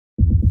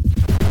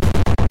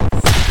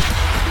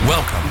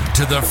Welcome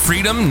to the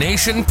Freedom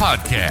Nation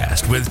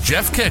podcast with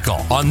Jeff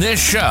Kickle. On this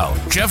show,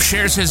 Jeff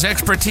shares his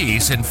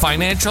expertise in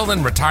financial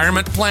and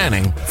retirement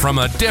planning from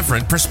a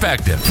different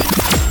perspective.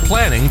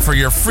 Planning for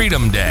your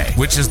Freedom Day,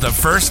 which is the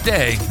first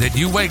day that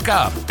you wake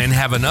up and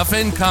have enough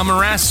income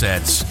or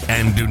assets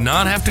and do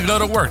not have to go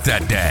to work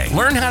that day.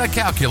 Learn how to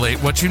calculate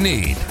what you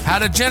need, how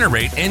to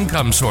generate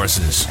income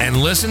sources, and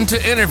listen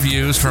to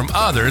interviews from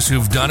others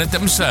who've done it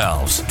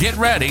themselves. Get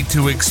ready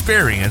to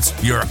experience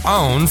your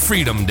own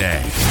Freedom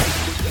Day.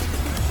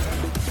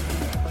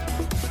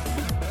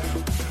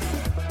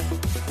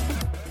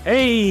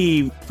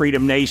 Hey,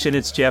 Freedom Nation,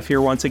 it's Jeff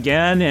here once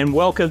again, and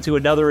welcome to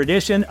another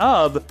edition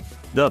of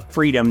the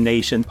Freedom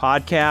Nation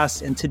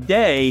podcast. And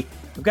today,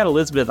 I've got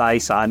Elizabeth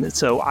Eiss on.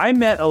 So I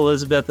met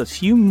Elizabeth a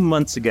few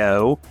months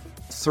ago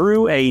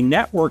through a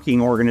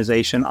networking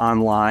organization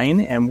online,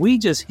 and we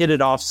just hit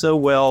it off so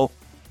well.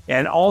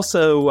 And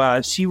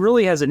also, she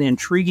really has an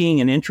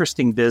intriguing and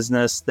interesting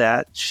business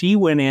that she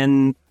went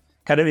in,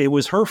 it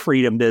was her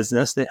freedom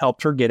business that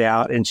helped her get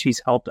out, and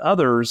she's helped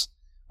others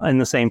in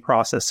the same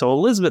process. So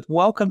Elizabeth,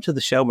 welcome to the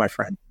show, my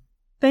friend.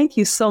 Thank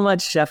you so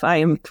much, Jeff. I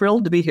am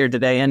thrilled to be here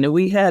today. And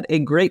we had a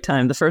great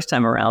time the first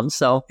time around.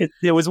 So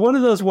it was one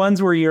of those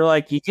ones where you're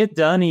like, you get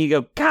done and you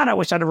go, God, I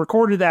wish I'd have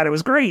recorded that. It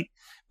was great.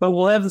 But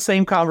we'll have the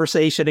same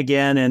conversation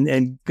again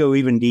and go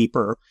even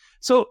deeper.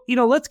 So,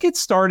 let's get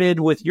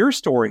started with your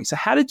story. So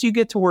how did you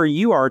get to where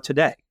you are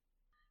today?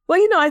 Well,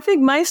 I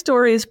think my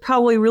story is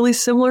probably really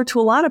similar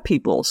to a lot of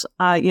people's.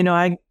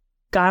 I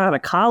got out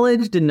of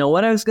college, didn't know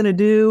what I was going to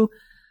do.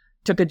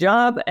 Took a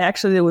job.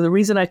 Actually, the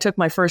reason I took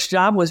my first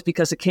job was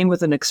because it came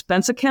with an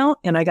expense account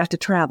and I got to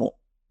travel.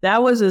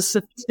 That was as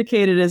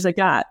sophisticated as I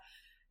got.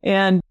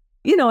 And,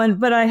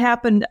 but it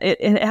happened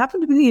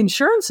to be the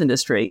insurance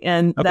industry.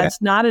 And That's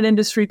not an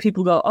industry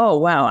people go, oh,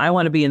 wow, I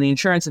want to be in the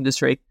insurance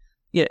industry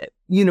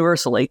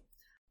universally.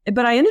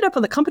 But I ended up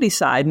on the company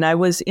side and I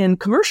was in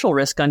commercial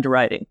risk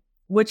underwriting,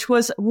 which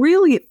was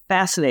really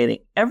fascinating.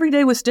 Every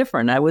day was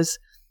different. I was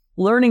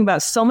learning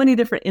about so many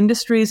different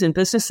industries and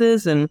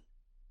businesses and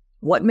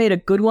what made a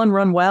good one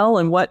run well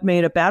and what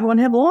made a bad one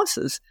have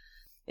losses.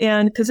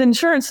 And because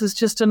insurance is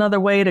just another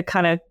way to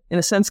kind of, in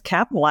a sense,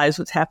 capitalize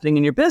what's happening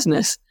in your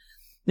business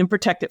and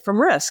protect it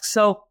from risk.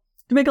 So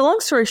to make a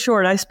long story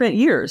short, I spent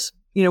years,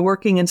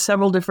 working in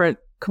several different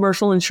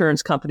commercial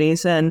insurance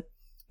companies and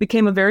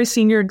became a very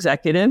senior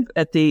executive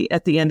at the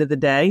end of the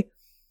day.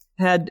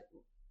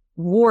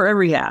 Wore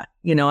every hat.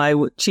 I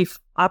was chief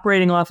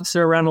operating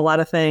officer around a lot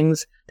of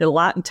things, did a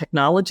lot in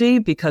technology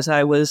because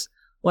I was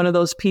one of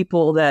those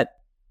people that,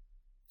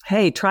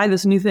 hey, try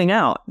this new thing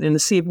out and to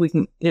see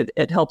if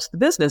it helps the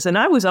business. And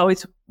I was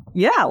always,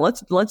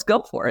 let's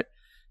go for it.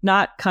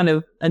 Not kind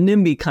of a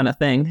NIMBY kind of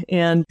thing.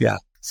 And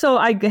so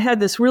I had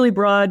this really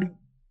broad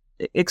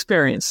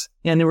experience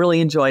and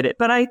really enjoyed it.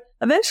 But I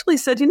eventually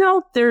said,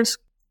 there's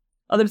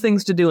other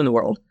things to do in the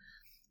world.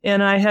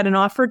 And I had an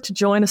offer to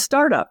join a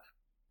startup.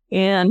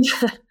 And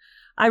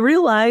I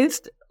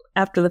realized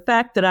after the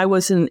fact that I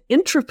was an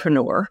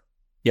entrepreneur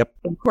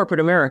in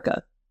corporate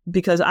America.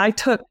 Because I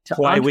took...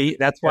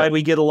 That's why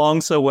we get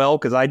along so well,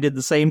 because I did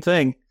the same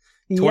thing.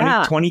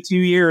 22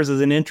 years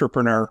as an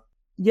entrepreneur.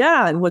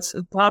 Yeah, and what's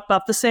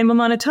about the same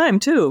amount of time,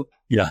 too.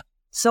 Yeah.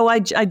 So I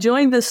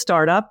joined this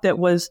startup that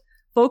was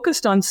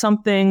focused on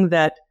something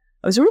that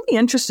I was really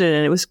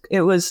interested in.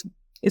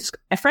 It's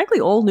frankly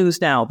old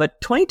news now,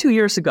 but 22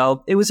 years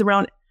ago, it was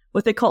around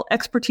what they call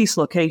expertise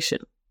location,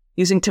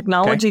 using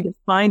technology to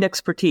find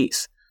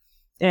expertise.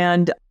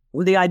 And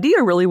the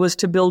idea really was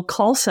to build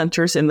call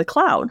centers in the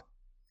cloud.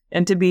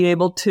 And to be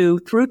able to,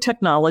 through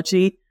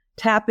technology,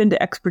 tap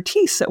into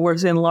expertise that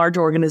was in large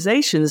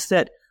organizations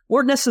that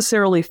weren't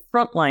necessarily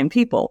frontline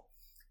people,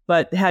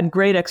 but had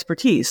great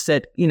expertise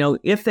that,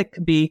 if they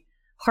could be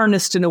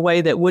harnessed in a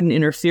way that wouldn't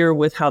interfere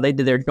with how they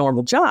did their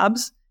normal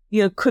jobs,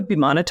 could be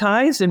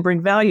monetized and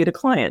bring value to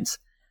clients.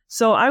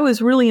 So I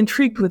was really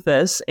intrigued with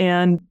this.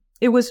 And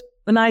it was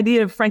an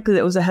idea, frankly,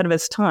 that was ahead of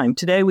its time.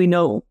 Today,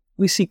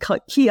 we see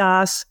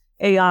kiosks,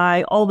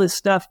 AI, all this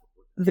stuff.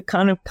 The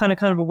kind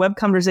of a web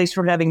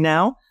conversation we're having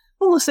now,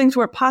 all those things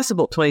weren't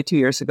possible 22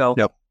 years ago.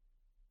 Yep.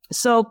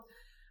 So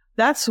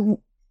that's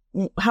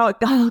how it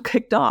got all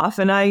kicked off.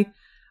 And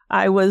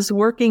I was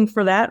working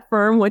for that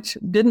firm, which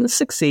didn't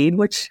succeed,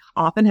 which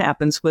often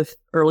happens with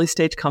early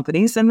stage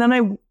companies. And then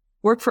I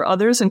worked for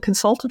others and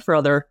consulted for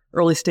other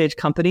early stage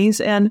companies.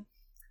 And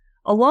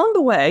along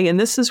the way, and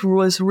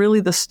was really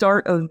the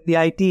start of the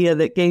idea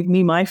that gave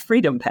me my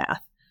freedom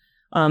path,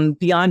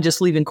 beyond just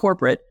leaving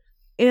corporate.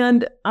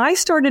 And I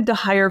started to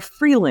hire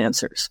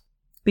freelancers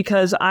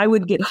because I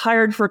would get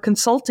hired for a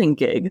consulting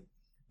gig,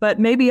 but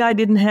maybe I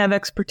didn't have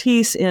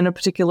expertise in a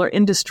particular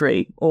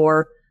industry,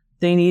 or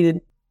they needed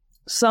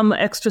some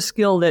extra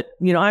skill that,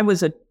 I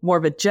was more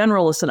of a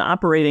generalist and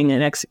operating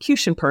and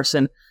execution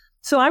person.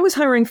 So I was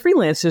hiring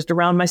freelancers to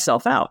round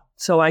myself out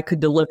so I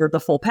could deliver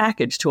the full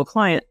package to a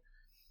client.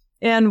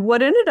 And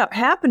what ended up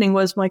happening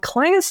was my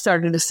clients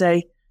started to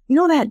say,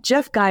 that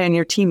Jeff guy on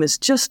your team is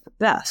just the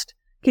best.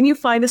 Can you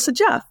find us a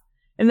Jeff?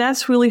 And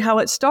that's really how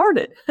it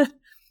started.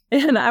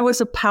 And I was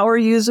a power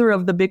user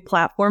of the big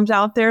platforms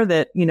out there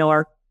that,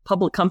 are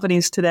public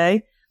companies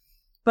today.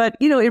 But,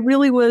 it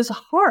really was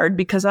hard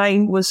because I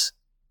was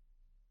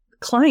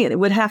client. It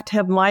would have to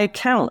have my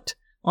account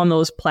on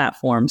those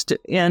platforms.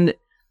 And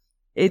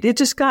it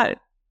just got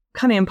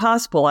kind of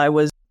impossible. I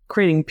was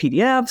creating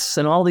PDFs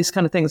and all these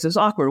kind of things. It was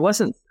awkward. It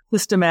wasn't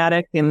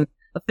systematic and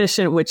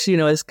efficient, which,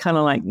 is kind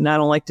of like, I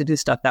don't like to do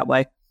stuff that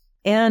way.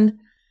 And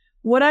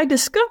what I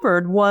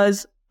discovered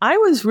was I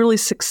was really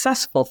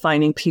successful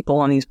finding people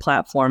on these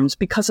platforms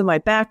because of my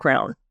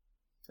background.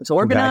 I was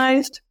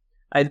organized.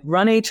 Okay. I'd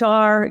run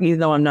HR, even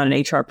though I'm not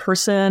an HR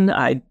person.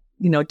 I'd,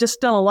 just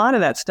done a lot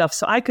of that stuff.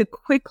 So I could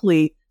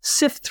quickly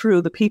sift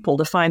through the people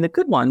to find the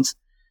good ones.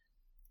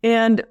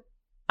 And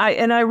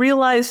I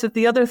realized that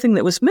the other thing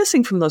that was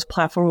missing from those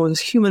platforms was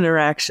human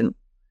interaction.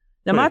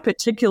 Now, my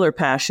particular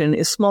passion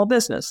is small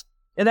business,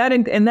 and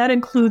that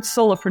includes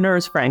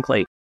solopreneurs,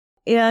 frankly.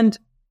 And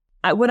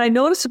what I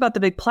noticed about the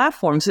big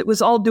platforms, it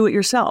was all do it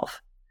yourself.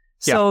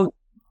 So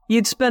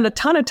you'd spend a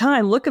ton of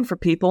time looking for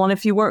people, and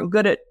if you weren't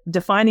good at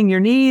defining your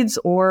needs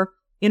or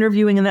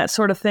interviewing and that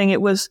sort of thing,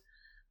 it was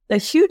a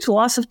huge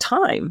loss of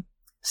time.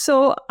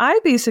 So I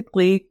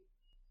basically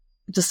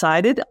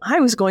decided I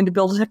was going to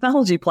build a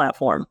technology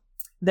platform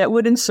that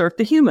would insert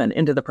the human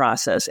into the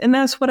process. And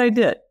that's what I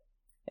did.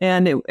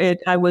 And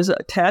I was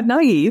a tad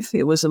naive.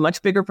 It was a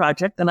much bigger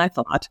project than I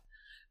thought.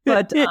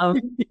 But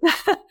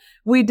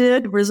we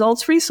did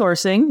Results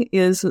Resourcing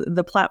is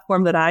the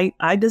platform that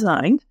I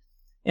designed,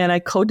 and I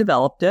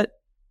co-developed it.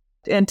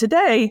 And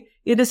today,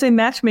 it is a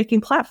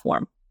matchmaking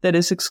platform that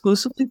is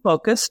exclusively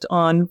focused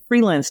on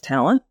freelance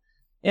talent.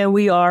 And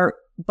we are,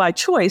 by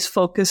choice,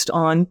 focused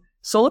on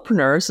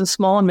solopreneurs and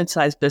small and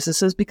mid-sized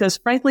businesses because,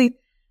 frankly,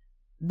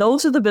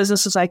 those are the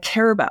businesses I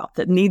care about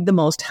that need the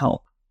most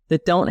help,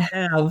 that don't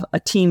have a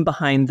team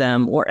behind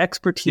them or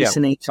expertise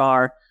in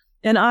HR.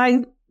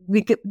 And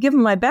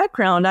given my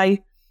background,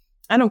 I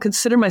don't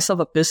consider myself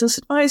a business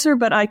advisor,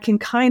 but I can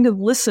kind of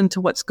listen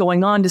to what's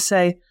going on to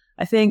say,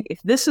 I think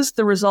if this is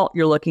the result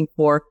you're looking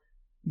for,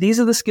 these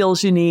are the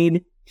skills you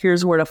need,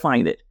 here's where to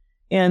find it.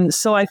 And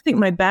so I think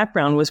my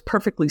background was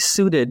perfectly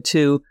suited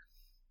to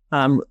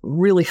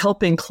really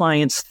helping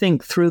clients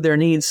think through their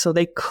needs so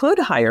they could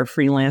hire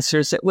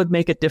freelancers that would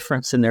make a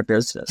difference in their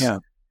business. Yeah.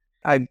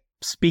 I'm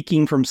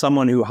speaking from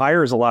someone who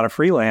hires a lot of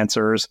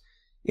freelancers.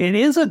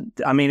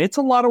 It's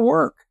a lot of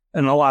work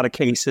in a lot of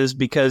cases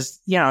because,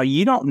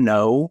 you don't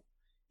know,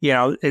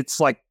 it's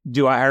like,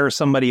 do I hire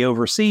somebody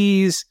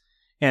overseas?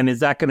 And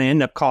is that going to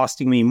end up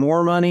costing me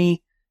more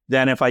money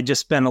than if I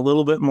just spend a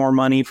little bit more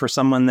money for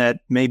someone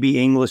that maybe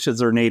English is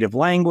their native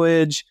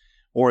language,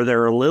 or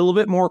they're a little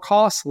bit more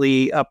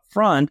costly up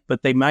front,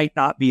 but they might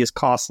not be as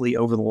costly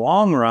over the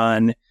long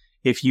run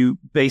if you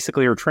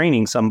basically are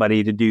training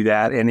somebody to do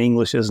that and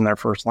English isn't their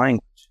first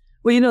language.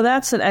 Well,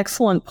 that's an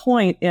excellent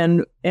point.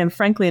 And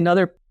frankly,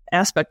 another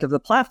aspect of the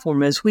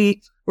platform is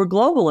we were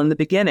global in the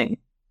beginning.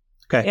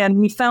 Okay. And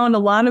we found a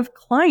lot of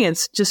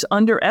clients just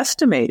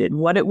underestimated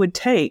what it would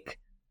take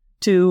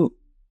to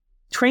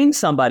train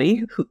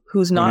somebody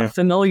who's not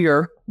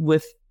familiar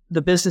with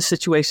the business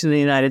situation in the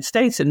United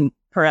States and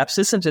perhaps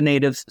isn't a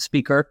native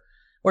speaker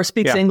or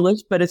speaks English,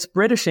 but it's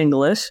British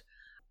English.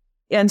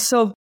 And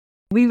so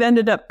we've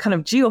ended up kind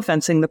of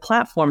geofencing the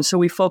platform. So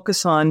we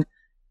focus on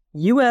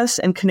U.S.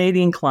 and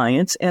Canadian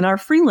clients, and our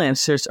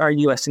freelancers are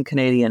U.S. and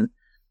Canadian.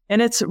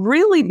 And it's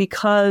really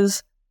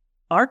because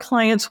our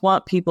clients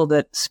want people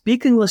that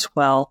speak English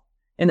well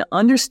and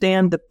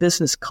understand the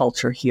business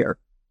culture here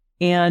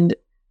and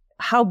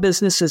how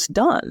business is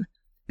done,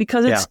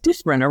 because it's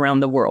different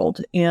around the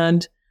world.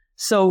 And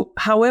so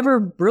however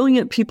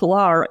brilliant people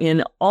are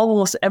in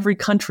almost every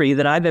country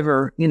that I've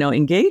ever,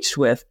 engaged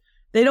with,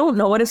 they don't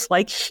know what it's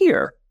like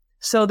here.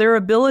 So their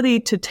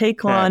ability to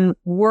take on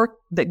work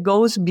that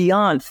goes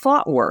beyond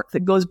thought work,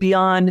 that goes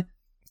beyond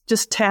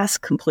just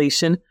task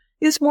completion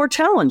is more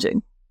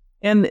challenging.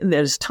 And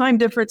there's time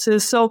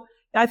differences. So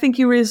I think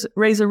you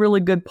raise a really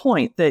good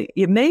point that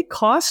it may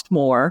cost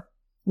more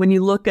when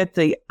you look at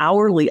the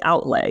hourly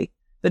outlay.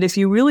 But if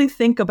you really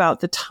think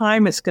about the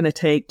time it's going to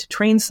take to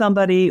train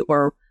somebody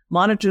or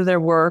monitor their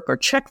work or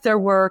check their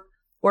work,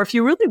 or if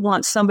you really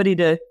want somebody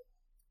to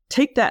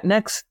take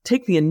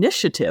the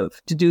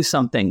initiative to do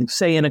something,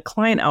 say in a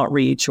client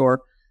outreach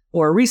or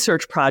a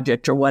research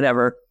project or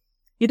whatever,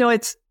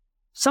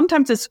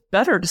 sometimes it's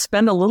better to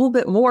spend a little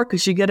bit more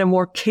because you get a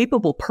more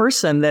capable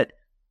person that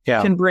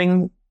can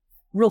bring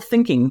real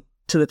thinking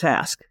to the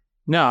task.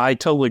 No, I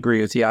totally agree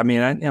with you. I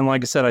mean, and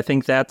like I said, I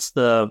think that's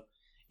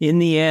in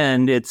the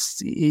end,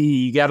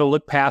 you got to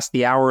look past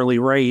the hourly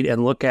rate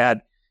and look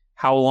at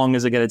how long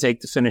is it going to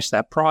take to finish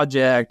that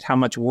project? How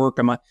much work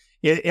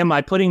am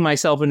I putting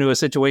myself into a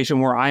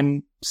situation where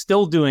I'm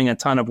still doing a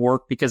ton of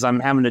work because I'm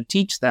having to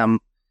teach them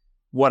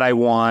what I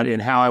want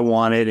and how I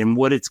want it and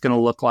what it's going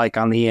to look like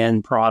on the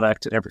end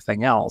product and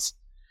everything else.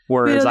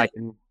 Whereas I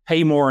can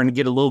pay more and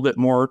get a little bit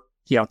more,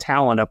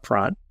 talent up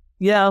front.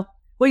 Yeah.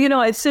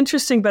 Well, it's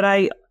interesting, but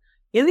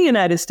in the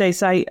United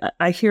States,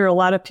 I hear a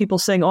lot of people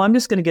saying, oh, I'm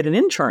just going to get an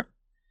intern.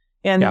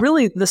 And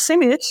really, the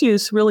same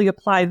issues really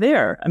apply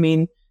there. I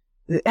mean,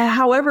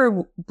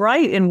 however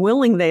bright and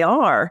willing they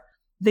are,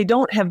 they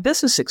don't have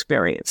business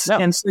experience. No.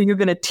 And so you're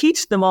going to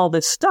teach them all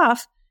this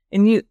stuff,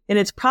 and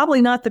it's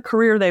probably not the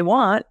career they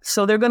want,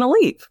 so they're going to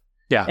leave.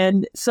 Yeah.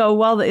 And so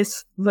while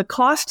the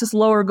cost is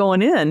lower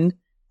going in,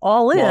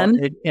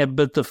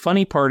 but the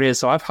funny part is,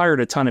 so I've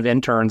hired a ton of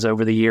interns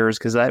over the years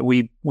because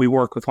we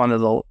work with one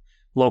of the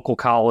local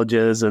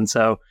colleges. And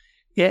so,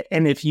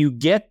 if you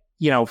get,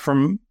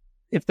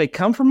 if they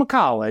come from a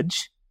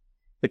college,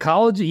 the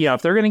college,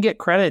 if they're going to get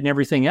credit and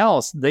everything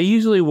else, they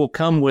usually will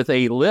come with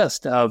a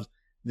list of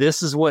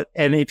this is what,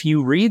 and if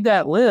you read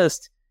that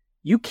list,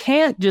 you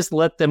can't just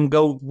let them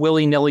go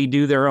willy-nilly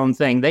do their own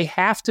thing. They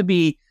have to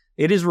be,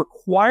 it is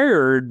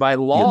required by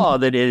law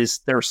that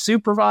they're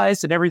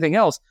supervised and everything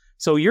else.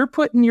 So you're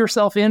putting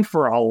yourself in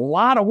for a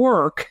lot of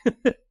work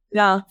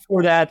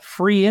for that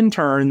free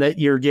intern that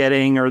you're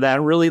getting, or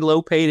that really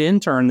low paid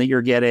intern that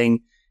you're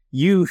getting.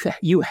 You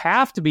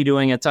have to be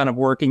doing a ton of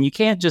work, and you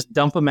can't just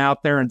dump them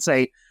out there and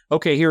say,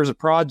 okay, here's a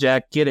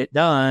project, get it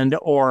done,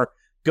 or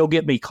go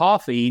get me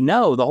coffee.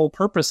 No, the whole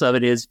purpose of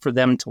it is for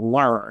them to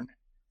learn.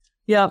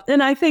 Yeah.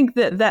 And I think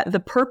that the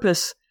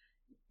purpose,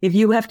 if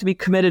you have to be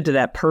committed to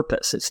that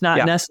purpose, it's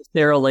not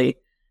necessarily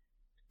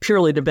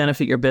purely to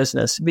benefit your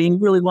business. You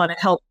really want to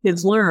help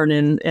kids learn,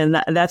 and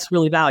that's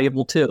really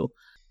valuable too.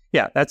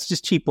 Yeah, that's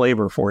just cheap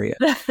labor for you.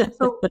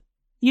 So,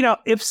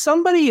 if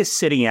somebody is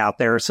sitting out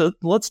there, so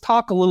let's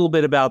talk a little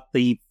bit about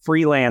the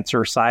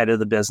freelancer side of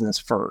the business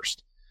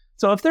first.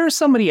 So if there's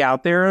somebody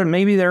out there, and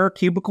maybe they're a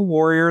cubicle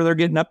warrior, they're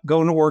getting up,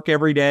 going to work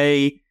every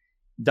day,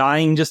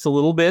 dying just a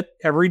little bit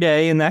every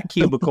day in that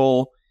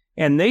cubicle,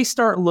 and they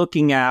start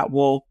looking at,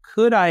 well,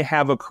 could I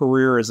have a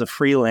career as a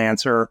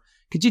freelancer?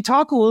 Could you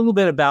talk a little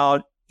bit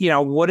about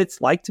what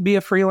it's like to be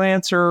a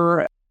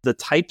freelancer, the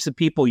types of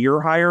people you're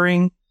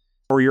hiring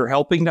or you're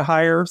helping to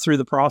hire through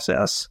the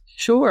process?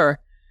 Sure.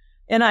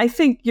 And I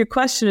think your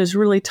question is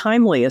really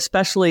timely,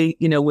 especially,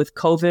 with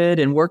COVID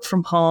and work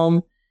from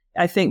home.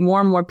 I think more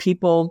and more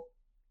people,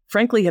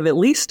 frankly, have at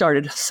least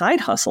started side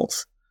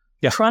hustles,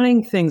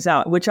 trying things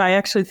out, which I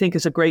actually think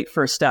is a great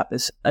first step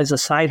as a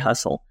side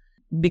hustle.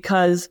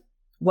 Because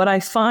what I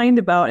find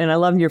about, and I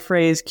love your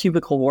phrase,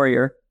 cubicle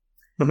warrior,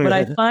 what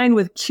I find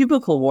with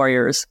cubicle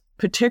warriors,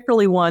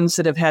 particularly ones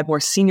that have had more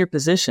senior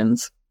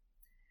positions,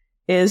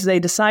 is they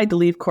decide to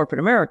leave corporate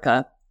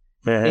America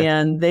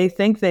and they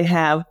think they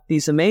have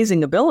these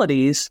amazing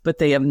abilities, but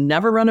they have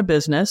never run a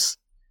business.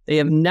 They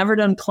have never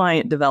done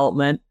client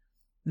development.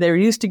 They're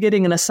used to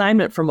getting an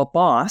assignment from a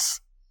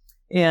boss,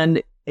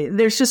 and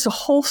there's just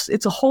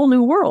it's a whole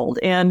new world,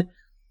 and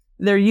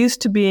they're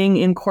used to being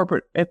in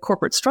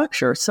corporate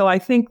structure. So I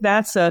think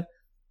that's a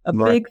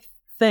big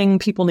thing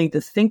people need to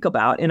think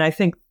about. And I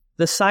think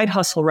the side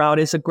hustle route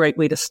is a great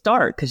way to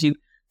start, because you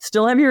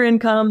still have your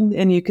income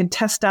and you can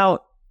test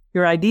out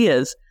your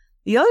ideas.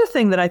 The other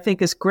thing that I think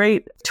is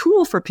great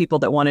tool for people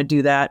that want to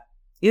do that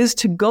is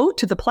to go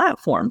to the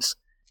platforms.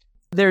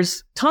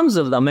 There's tons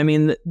of them. I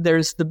mean,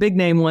 there's the big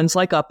name ones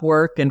like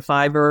Upwork and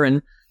Fiverr,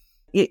 and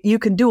you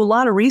can do a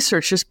lot of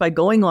research just by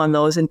going on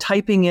those and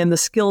typing in the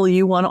skill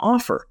you want to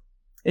offer.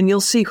 And you'll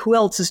see who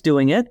else is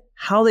doing it,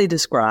 how they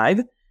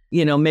describe.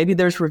 Maybe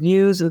there's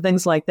reviews and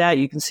things like that.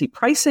 You can see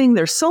pricing.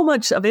 There's so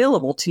much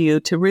available to you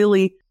to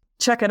really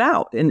check it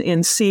out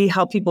and see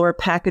how people are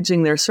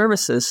packaging their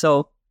services.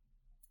 So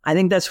I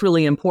think that's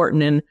really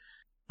important. And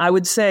I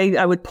would say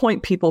I would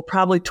point people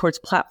probably towards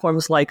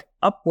platforms like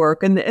Upwork,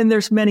 and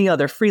there's many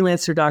other,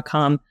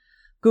 freelancer.com,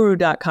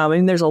 guru.com. I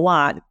mean, there's a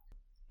lot.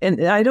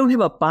 And I don't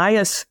have a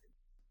bias.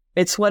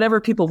 It's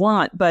whatever people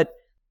want. But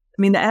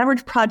I mean, the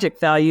average project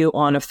value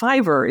on a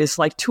Fiverr is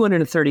like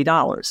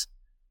 $230.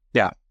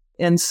 Yeah.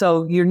 And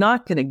so you're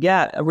not going to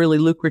get a really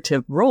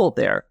lucrative role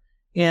there.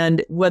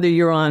 And whether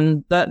you're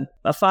on a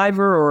Fiverr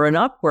or an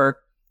Upwork,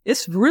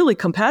 it's really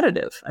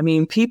competitive. I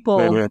mean, people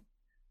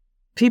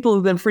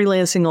who've been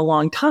freelancing a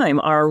long time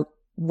are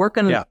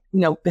working,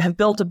 have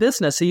built a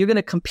business. So you're going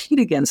to compete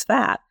against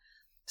that.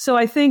 So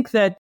I think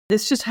that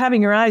it's just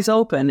having your eyes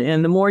open,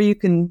 and the more you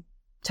can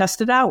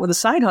test it out with a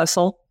side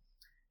hustle,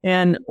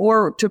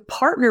 or to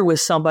partner with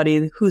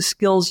somebody whose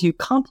skills you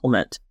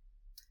complement,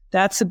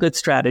 that's a good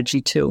strategy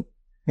too.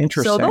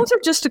 Interesting. So those are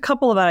just a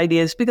couple of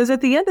ideas, because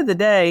at the end of the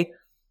day,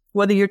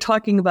 whether you're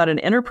talking about an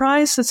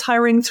enterprise that's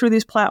hiring through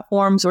these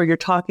platforms or you're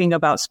talking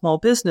about small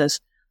business,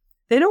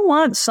 they don't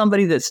want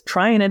somebody that's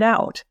trying it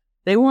out.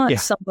 They want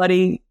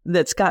somebody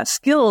that's got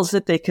skills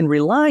that they can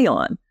rely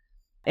on.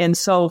 And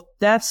so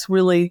that's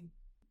really,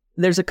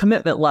 there's a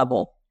commitment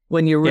level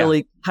when you're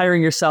really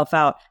hiring yourself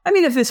out. I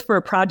mean, if it's for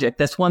a project,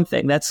 that's one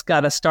thing. That's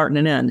got a start and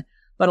an end.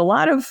 But a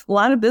lot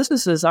of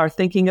businesses are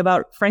thinking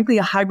about, frankly,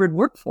 a hybrid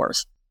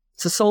workforce.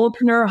 It's a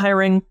solopreneur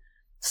hiring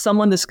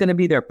someone that's going to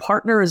be their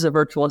partner as a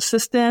virtual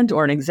assistant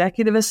or an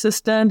executive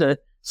assistant, a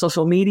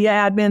social media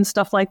admin,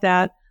 stuff like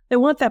that. They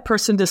want that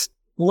person to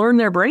learn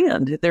their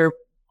brand, their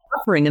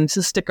offering, and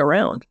to stick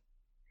around.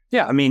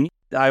 Yeah, I mean,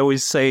 I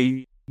always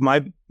say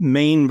my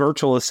main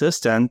virtual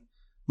assistant,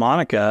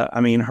 Monica,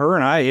 I mean, her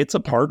and I, it's a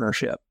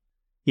partnership.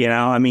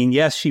 I mean,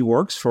 yes, she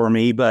works for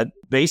me, but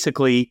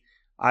basically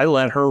I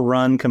let her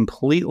run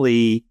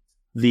completely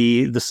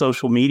the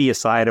social media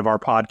side of our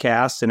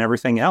podcast and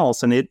everything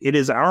else. And it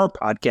is our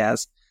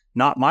podcast,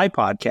 not my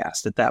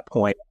podcast at that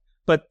point.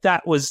 But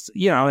that was,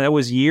 that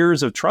was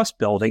years of trust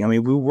building. I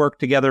mean, we worked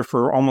together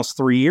for almost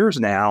 3 years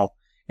now,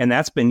 and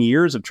that's been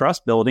years of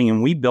trust building,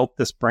 and we built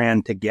this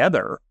brand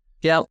together.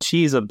 Yeah.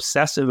 She's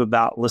obsessive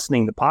about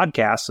listening to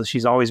podcasts, so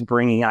she's always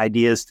bringing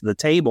ideas to the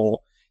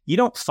table. You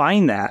don't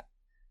find that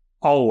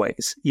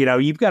always.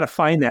 You've got to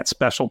find that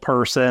special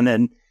person,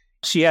 and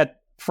she had,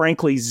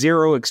 frankly,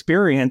 zero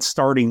experience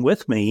starting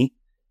with me,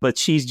 but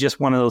she's just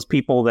one of those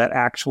people that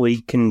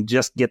actually can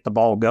just get the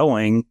ball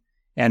going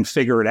and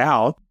figure it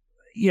out.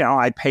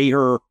 I pay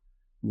her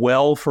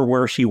well for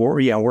where she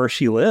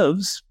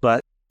lives,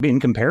 but in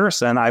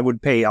comparison, I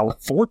would pay a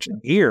fortune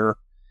here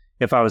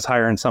if I was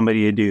hiring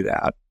somebody to do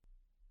that.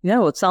 Yeah,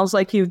 well, it sounds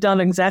like you've done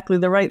exactly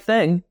the right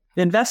thing.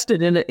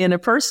 Invested in a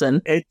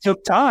person. It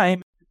took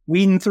time,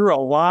 weeding through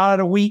a lot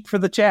of wheat for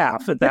the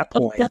chaff at that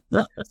point.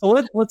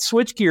 So let's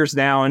switch gears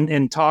now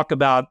and talk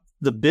about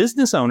the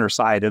business owner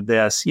side of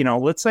this.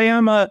 Let's say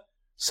I'm a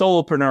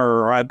solopreneur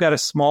or I've got a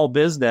small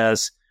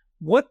business.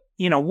 What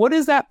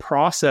is that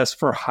process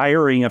for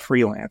hiring a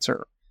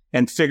freelancer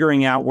and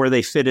figuring out where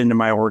they fit into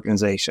my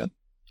organization?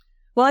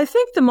 Well, I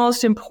think the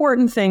most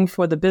important thing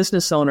for the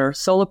business owner,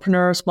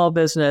 solopreneur, small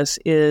business,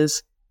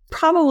 is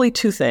probably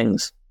two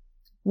things.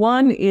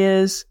 One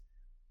is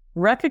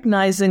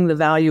recognizing the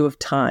value of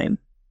time.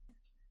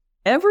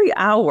 Every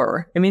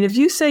hour, if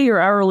you say your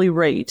hourly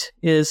rate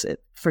is,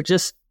 for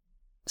just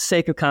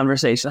sake of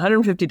conversation,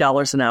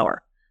 $150 an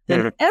hour,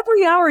 then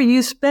every hour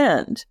you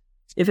spend,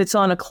 if it's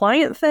on a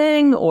client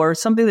thing or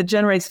something that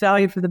generates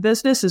value for the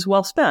business, is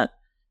well spent.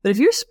 But if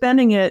you're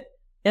spending it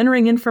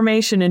entering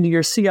information into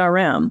your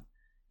CRM,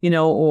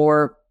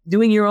 or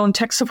doing your own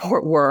tech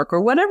support work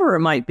or whatever it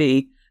might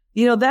be,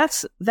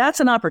 that's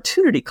an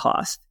opportunity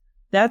cost.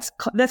 That's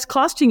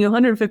costing you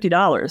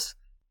 $150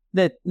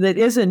 that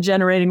isn't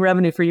generating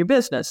revenue for your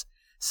business.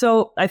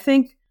 So I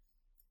think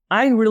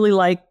I really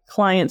like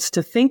clients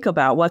to think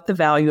about what the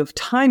value of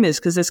time is,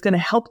 because it's going to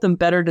help them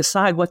better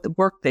decide what the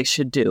work they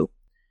should do.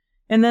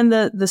 And then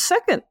the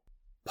second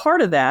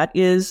part of that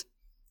is,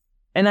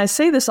 and I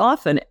say this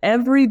often,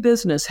 every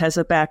business has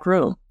a back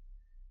room.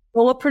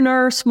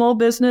 Solopreneur, small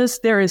business,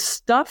 there is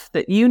stuff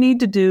that you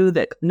need to do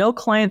that no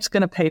client's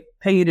going to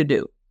pay you to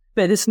do,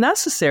 but it's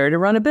necessary to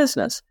run a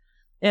business.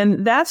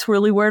 And that's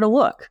really where to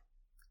look,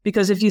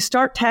 because if you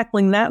start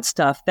tackling that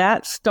stuff,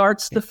 that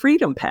starts the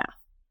freedom path.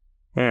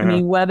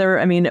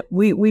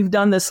 We've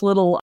done this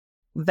little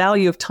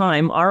value of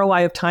time,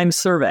 ROI of time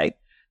survey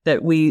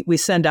that we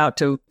send out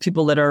to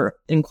people that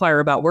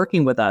inquire about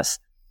working with us.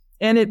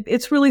 And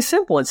it's really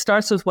simple. It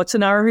starts with, what's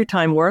an hour of your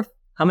time worth?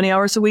 How many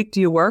hours a week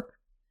do you work?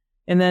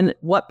 And then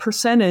what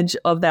percentage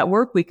of that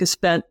work week is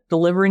spent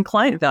delivering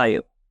client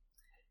value?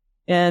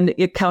 And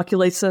it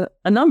calculates a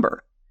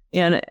number.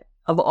 And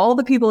of all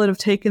the people that have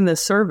taken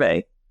this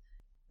survey,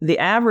 the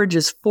average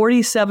is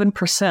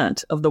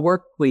 47% of the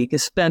work week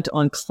is spent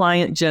on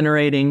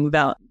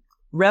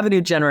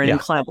revenue generating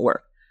client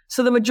work.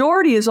 So the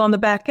majority is on the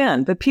back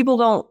end, but people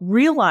don't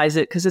realize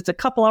it because it's a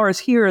couple hours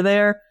here or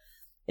there.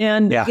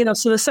 And,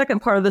 so the second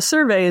part of the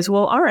survey is,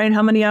 well, all right,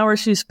 how many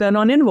hours do you spend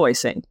on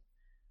invoicing,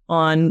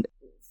 on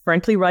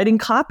frankly writing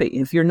copy?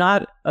 If you're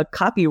not a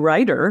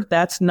copywriter,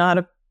 that's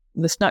not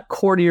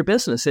core to your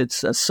business.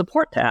 It's a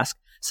support task.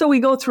 So we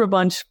go through a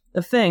bunch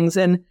of things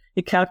and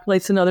it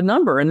calculates another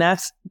number. And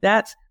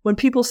that's when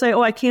people say,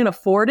 oh, I can't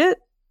afford it,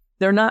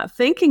 they're not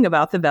thinking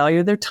about the value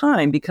of their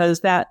time,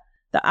 because the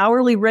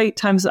hourly rate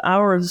times the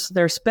hours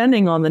they're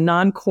spending on the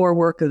non-core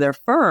work of their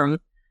firm,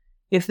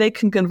 if they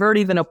can convert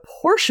even a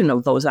portion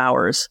of those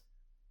hours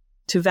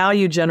to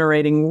value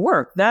generating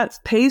work, that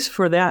pays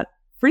for that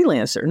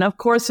freelancer. Now, of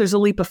course, there's a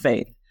leap of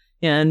faith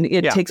and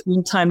it takes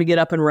some time to get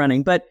up and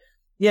running, but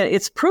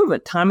it's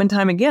proven time and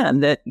time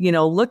again that,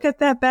 look at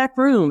that back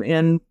room,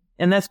 and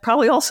that's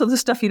probably also the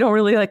stuff you don't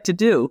really like to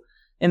do.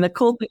 And the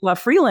cool thing about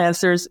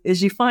freelancers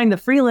is you find the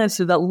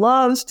freelancer that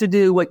loves to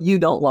do what you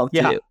don't love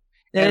to do.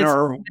 And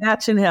are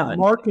match in heaven.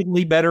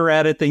 Markedly better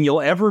at it than you'll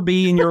ever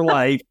be in your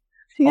life.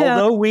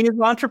 Although we as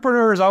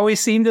entrepreneurs always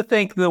seem to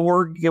think that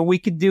we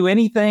could do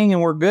anything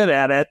and we're good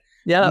at it.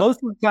 Yeah. Most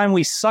of the time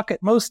we suck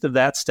at most of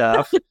that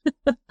stuff.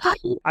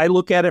 I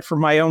look at it from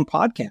my own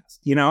podcast.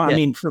 I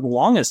mean, for the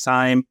longest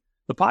time,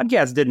 the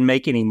podcast didn't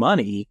make any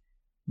money,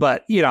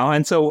 but,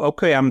 and so,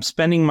 okay, I'm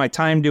spending my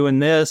time doing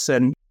this.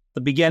 And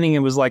the beginning, it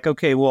was like,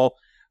 okay, well,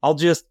 I'll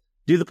just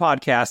do the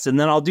podcast and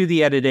then I'll do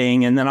the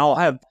editing and then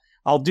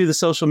I'll do the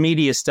social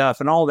media stuff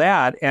and all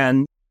that.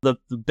 And the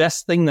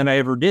best thing that I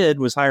ever did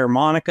was hire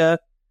Monica,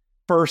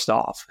 first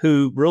off,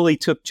 who really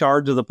took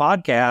charge of the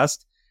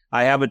podcast.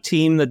 I have a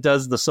team that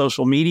does the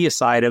social media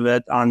side of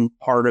it on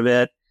part of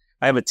it.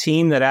 I have a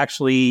team that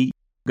actually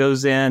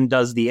goes in,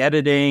 does the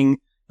editing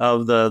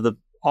of the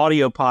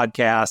audio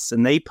podcasts,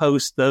 and they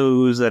post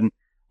those and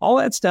all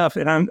that stuff.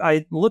 And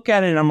I look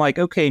at it and I'm like,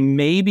 okay,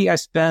 maybe I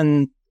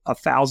spend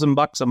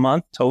 $1,000 a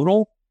month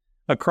total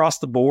across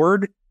the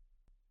board.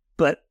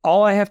 but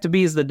all I have to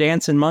be is the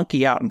dancing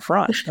monkey out in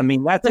front. I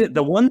mean, that's it.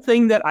 The one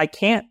thing that I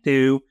can't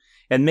do,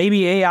 and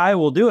maybe AI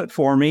will do it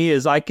for me,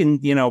 is I can,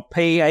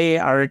 pay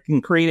AI, or I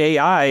can create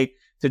AI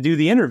to do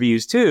the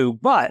interviews too.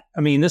 But I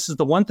mean, this is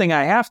the one thing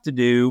I have to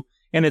do.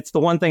 And it's the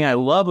one thing I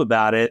love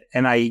about it.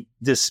 And I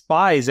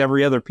despise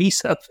every other piece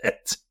of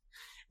it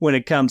when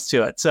it comes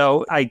to it.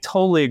 So I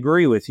totally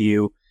agree with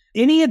you.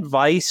 Any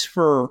advice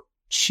for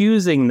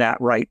choosing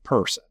that right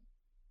person?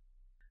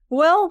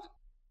 Well,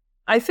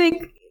 I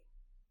think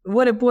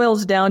what it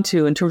boils down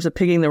to in terms of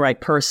picking the right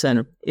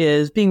person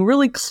is being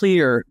really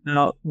clear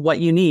about what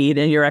you need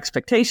and your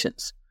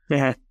expectations.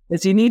 Yeah.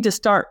 Is you need to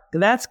start,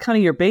 that's kind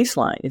of your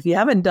baseline. If you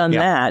haven't done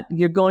that,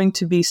 you're going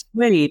to be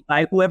swayed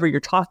by whoever you're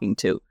talking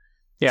to.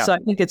 Yeah. So I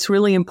think it's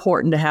really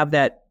important to have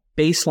that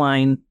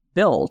baseline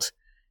built.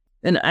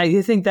 And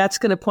I think that's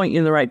going to point you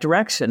in the right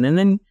direction. And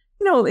then,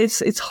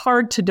 it's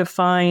hard to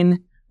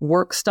define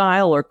work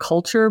style or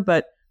culture,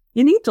 but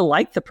you need to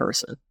like the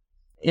person.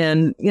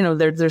 And,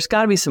 there's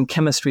got to be some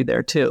chemistry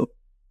there too.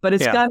 But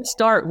it's got to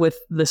start with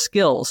the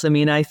skills. I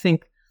mean, I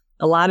think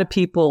a lot of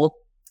people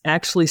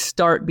actually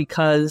start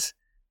because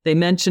they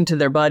mention to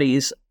their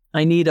buddies,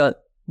 I need a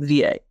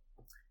VA.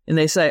 And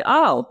they say,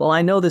 oh, well,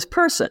 I know this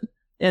person.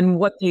 And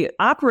what they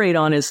operate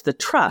on is the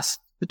trust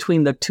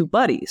between the two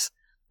buddies,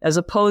 as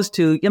opposed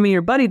to,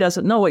 your buddy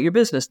doesn't know what your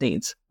business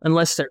needs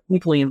unless they're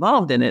deeply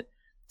involved in it.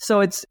 So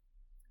it's,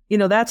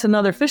 that's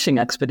another fishing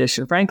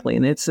expedition, frankly.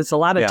 And it's a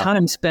lot of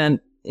time spent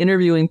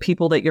interviewing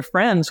people that you're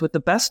friends with the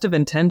best of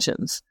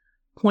intentions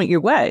point your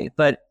way.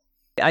 But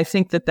I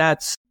think that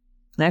that's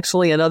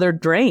actually another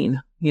drain,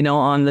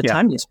 on the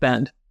time you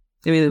spend.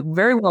 I mean,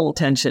 very well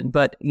intentioned,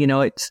 but,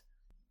 it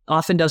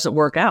often doesn't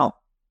work out.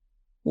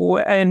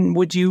 And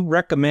would you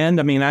recommend,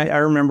 I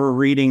remember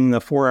reading the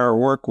 4-Hour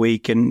Work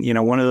Week, and,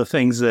 one of the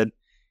things that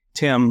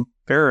Tim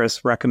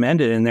Ferriss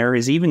recommended in there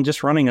is even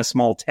just running a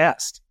small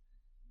test.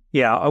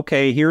 Yeah,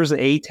 okay, here's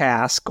a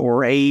task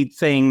or a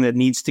thing that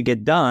needs to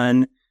get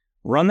done.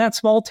 Run that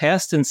small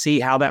test and see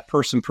how that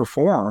person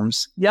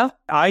performs. Yeah.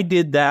 I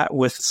did that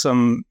with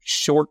some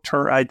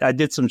I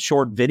did some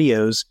short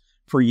videos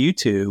for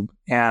YouTube,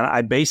 and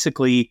I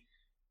basically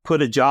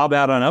put a job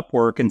out on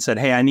Upwork and said,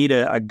 hey, I need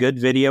a good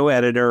video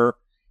editor.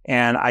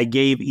 And I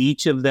gave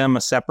each of them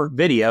a separate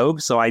video.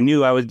 So I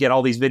knew I would get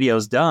all these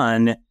videos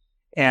done.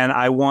 And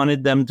I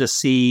wanted them to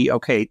see,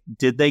 okay,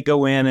 did they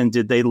go in and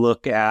did they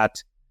look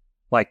at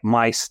like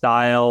my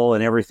style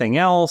and everything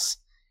else?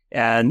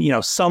 And,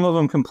 some of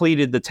them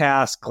completed the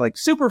task like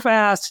super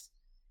fast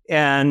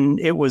and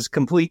it was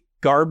complete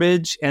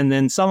garbage. And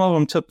then some of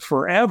them took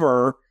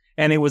forever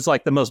and it was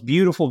like the most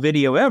beautiful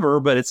video ever.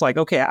 But it's like,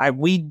 okay,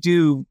 we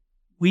do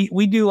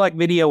like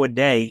video a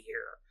day here.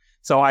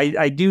 So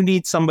I do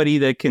need somebody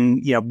that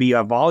can, be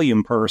a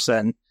volume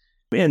person.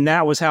 And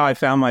that was how I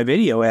found my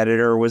video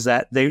editor, was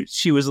that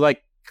she was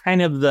like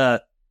kind of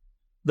the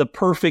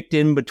perfect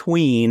in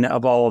between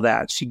of all of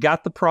that. She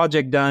got the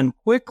project done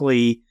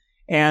quickly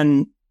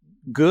and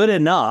good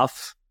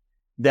enough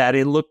that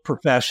it looked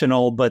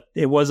professional, but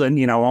it wasn't,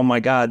 oh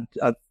my God,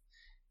 a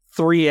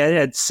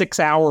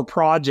 6-hour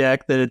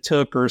project that it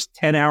took, or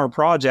 10-hour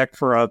project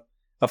for a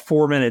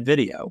 4-minute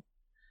video.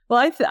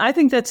 Well, I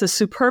think that's a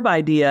superb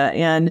idea.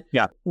 And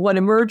what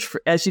emerged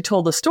as you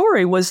told the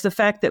story was the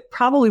fact that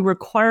probably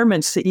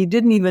requirements that you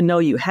didn't even know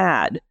you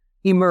had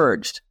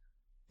emerged.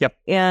 Yep.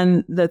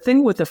 And the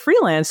thing with the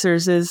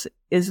freelancers is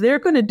they're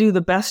going to do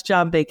the best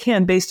job they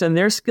can based on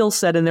their skill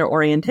set and their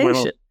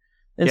orientation.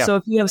 So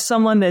if you have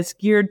someone that's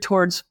geared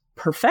towards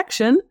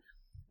perfection,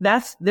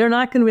 they're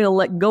not going to be able to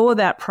let go of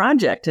that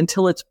project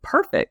until it's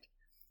perfect.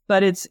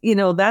 But it's,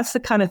 that's the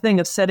kind of thing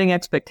of setting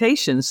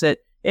expectations that,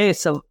 hey,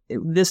 so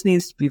this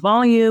needs to be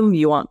volume.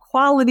 You want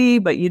quality,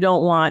 but you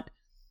don't want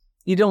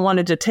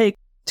it to take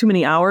too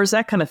many hours,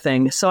 that kind of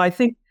thing. So I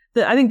think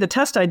the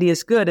test idea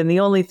is good. And the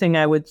only thing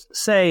I would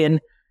say, and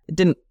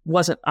it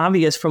wasn't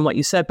obvious from what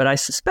you said, but I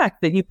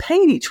suspect that you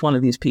paid each one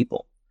of these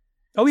people.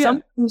 Oh yeah.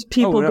 Sometimes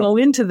people go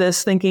into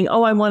this thinking,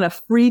 oh, I want a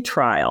free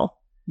trial.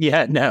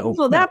 Yeah, no.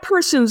 Well, that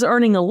person's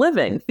earning a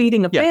living,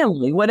 feeding a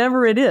family,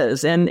 whatever it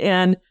is,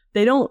 and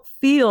they don't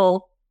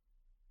feel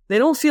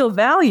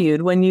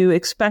valued when you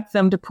expect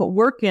them to put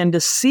work in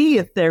to see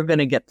if they're going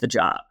to get the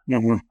job.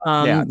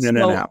 Mm-hmm.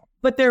 No.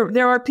 But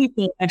there are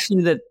people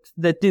actually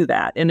that do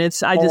that, and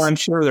I'm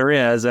sure there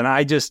is, and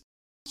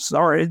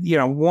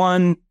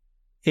one,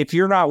 if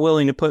you're not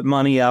willing to put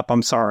money up,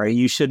 I'm sorry,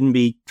 you shouldn't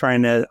be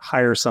trying to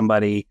hire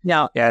somebody.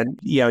 Yeah, and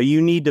you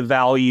need to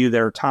value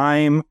their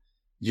time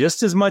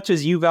just as much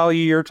as you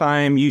value your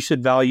time. You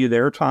should value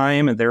their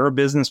time, and they're a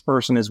business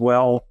person as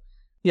well.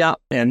 Yeah.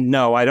 And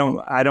no, I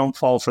don't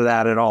fall for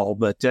that at all.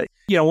 But,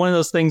 one of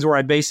those things where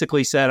I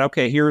basically said,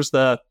 okay, here's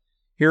the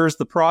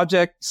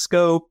project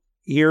scope.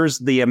 Here's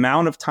the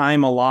amount of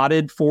time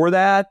allotted for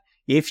that.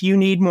 If you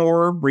need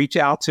more, reach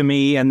out to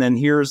me. And then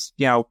here's,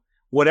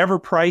 whatever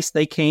price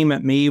they came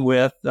at me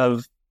with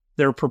of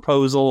their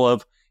proposal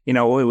of, it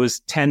was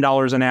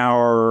 $10 an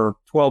hour, or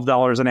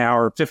 $12 an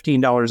hour,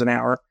 $15 an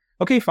hour.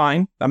 Okay,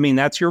 fine. I mean,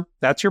 that's your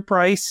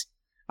price.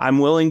 I'm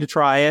willing to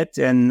try it.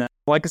 And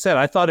like I said,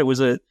 I thought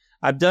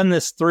I've done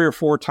this 3 or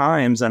 4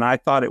 times, and I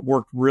thought it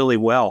worked really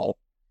well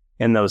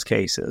in those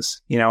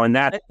cases, and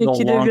that I think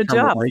you did a good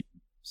job.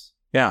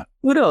 Yeah.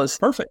 Kudos.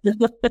 Perfect.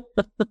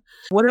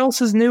 What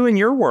else is new in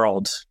your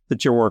world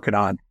that you're working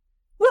on?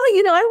 Well,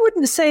 I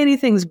wouldn't say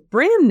anything's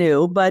brand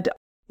new, but,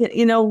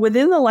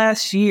 within the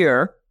last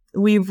year,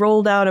 we've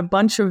rolled out a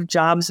bunch of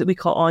jobs that we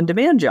call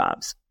on-demand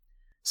jobs.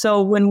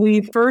 So when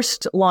we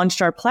first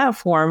launched our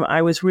platform,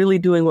 I was really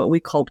doing what we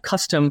called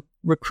custom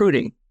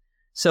recruiting.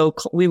 So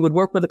we would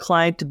work with a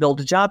client to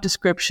build a job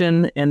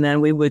description, and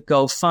then we would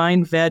go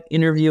find, vet,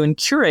 interview, and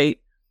curate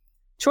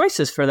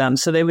choices for them.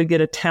 So they would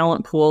get a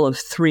talent pool of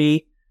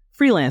 3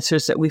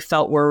 freelancers that we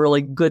felt were a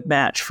really good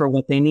match for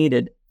what they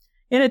needed.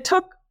 And it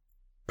took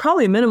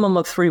probably a minimum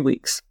of 3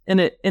 weeks. And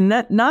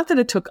that not that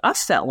it took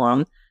us that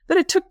long, but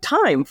it took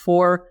time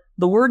for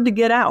the word to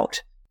get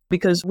out,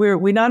 because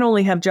we not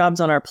only have jobs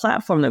on our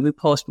platform that we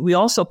post, we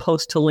also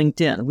post to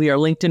LinkedIn. We are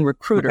LinkedIn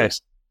recruiters.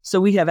 Okay.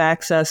 So we have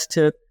access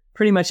to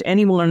pretty much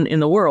anyone in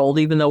the world,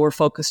 even though we're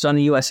focused on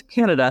the US and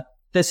Canada,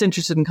 that's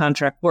interested in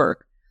contract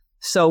work.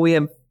 So we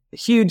have a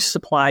huge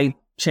supply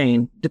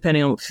chain,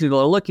 depending on what people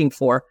are looking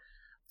for.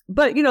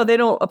 But, they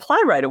don't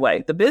apply right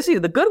away.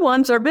 The good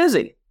ones are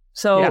busy.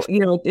 So,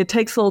 it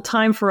takes a little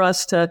time for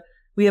us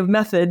we have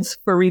methods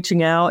for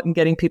reaching out and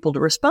getting people to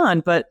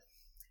respond. But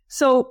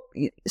so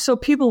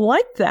people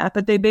like that,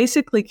 but they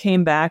basically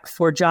came back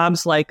for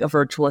jobs like a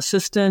virtual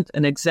assistant,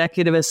 an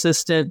executive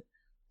assistant,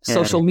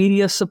 social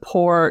media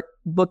support,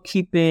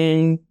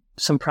 bookkeeping,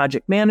 some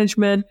project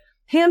management,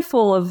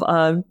 handful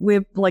of, we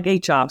have like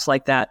 8 jobs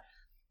like that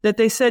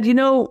they said,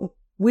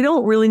 we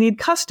don't really need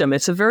custom.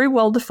 It's a very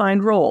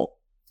well-defined role,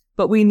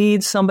 but we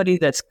need somebody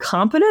that's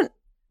competent,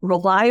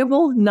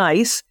 reliable,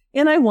 nice,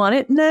 and I want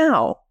it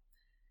now.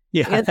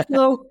 Yeah. And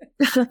so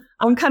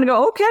I'm kind of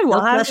go, okay,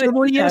 well, how did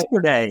I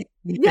yesterday?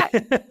 Yeah.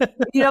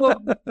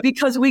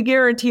 Because we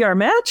guarantee our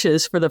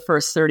matches for the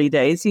first 30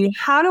 days.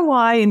 How do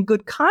I, in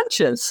good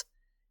conscience,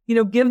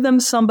 give them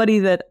somebody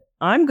that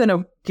I'm going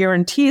to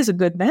guarantee is a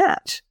good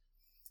match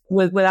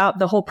without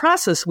the whole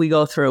process we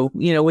go through,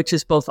 which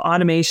is both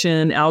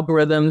automation,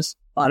 algorithms,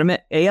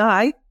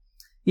 AI,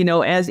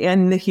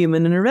 and the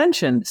human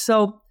intervention.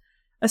 So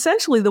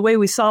essentially the way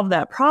we solved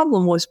that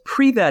problem was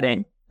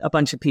pre-vetting a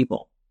bunch of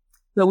people.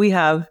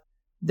 So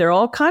they're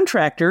all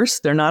contractors.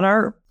 They're not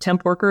our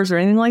temp workers or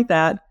anything like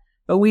that,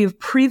 but we've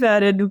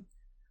pre-vetted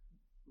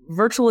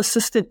virtual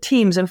assistant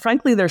teams. And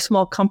frankly, they're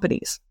small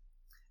companies.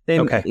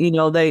 Probably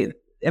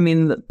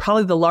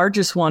the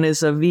largest one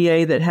is a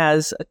VA that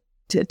has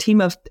a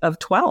team of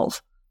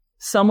 12.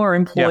 Some are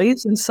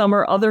employees and some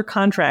are other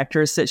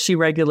contractors that she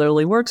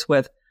regularly works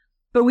with.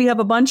 But we have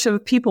a bunch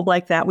of people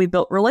like that we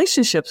built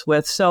relationships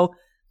with. So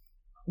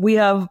we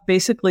have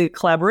basically a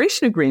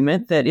collaboration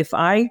agreement that if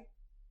I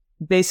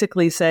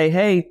basically say,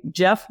 hey,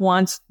 Jeff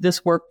wants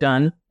this work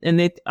done,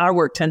 and our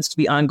work tends to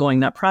be ongoing,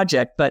 not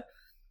project, but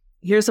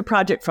here's a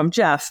project from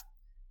Jeff,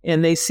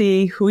 and they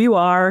see who you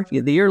are,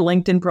 your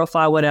LinkedIn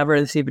profile, whatever,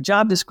 they see a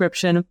job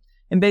description,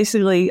 and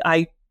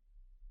I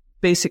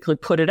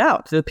put it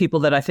out to the people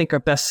that I think are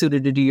best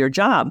suited to do your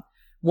job.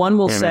 One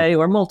will say,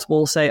 or multiple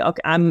will say,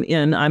 okay, I'm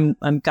in, I'm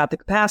got the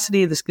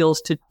capacity, the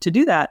skills to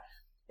do that.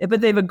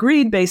 But they've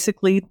agreed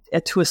basically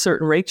to a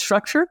certain rate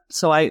structure.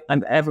 So I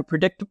have a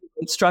predictable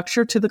rate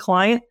structure to the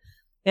client,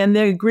 and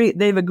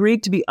they've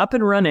agreed to be up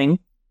and running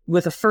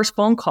with a first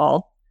phone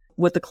call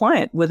with the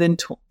client within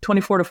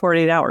 24 to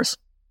 48 hours.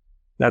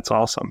 That's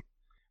awesome.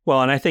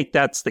 Well, and I think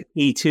that's the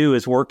key too,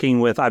 is working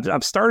with,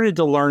 I've started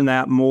to learn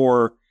that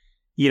more.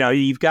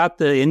 You've got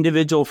the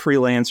individual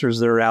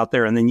freelancers that are out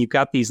there, and then you've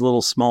got these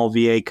little small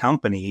VA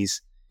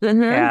companies.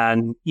 Mm-hmm.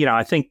 And,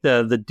 I think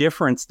the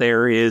difference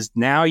there is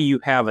now you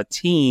have a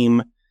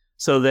team,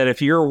 so that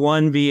if your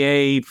one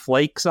VA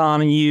flakes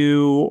on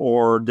you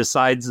or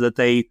decides that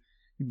they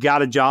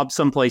got a job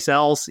someplace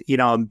else,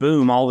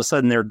 boom, all of a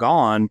sudden they're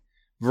gone,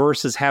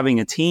 versus having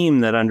a team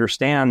that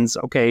understands,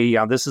 okay,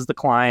 this is the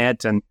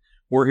client and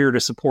we're here to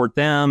support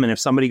them. And if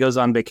somebody goes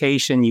on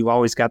vacation, you've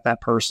always got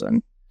that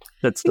person.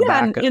 That's the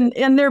backup.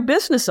 And they're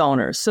business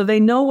owners, so they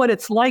know what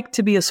it's like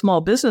to be a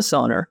small business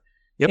owner.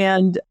 Yep.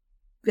 And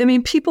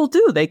people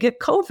do. They get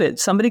COVID.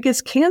 Somebody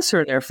gets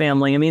cancer in their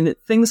family.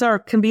 Things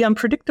can be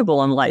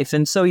unpredictable in life,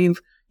 and so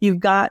you've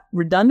got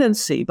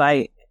redundancy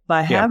by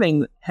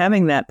having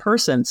that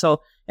person.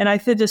 So, and I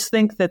just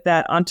think that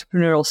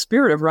entrepreneurial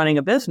spirit of running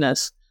a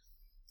business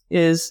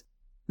is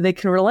they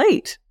can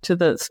relate to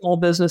the small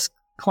business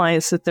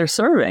clients that they're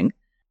serving.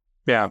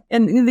 Yeah.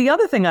 And the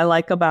other thing I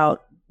like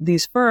about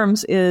these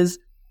firms is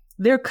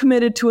they're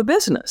committed to a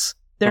business.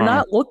 They're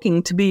not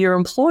looking to be your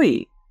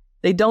employee.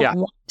 They don't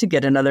want to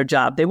get another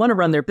job. They want to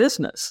run their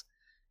business.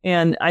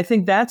 And I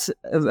think that's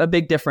a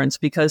big difference,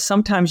 because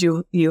sometimes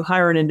you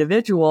hire an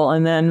individual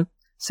and then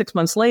 6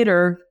 months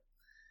later,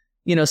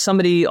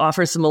 somebody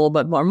offers them a little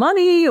bit more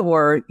money,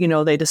 or,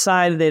 they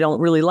decide they don't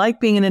really like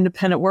being an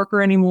independent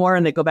worker anymore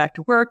and they go back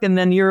to work, and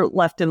then you're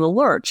left in the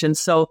lurch. And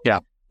so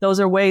those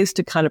are ways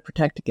to kind of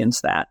protect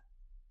against that.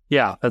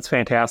 Yeah, that's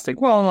fantastic.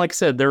 Well, and like I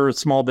said, they're a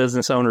small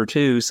business owner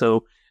too,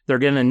 so they're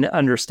going to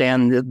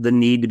understand the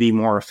need to be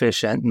more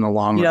efficient in the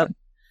long run.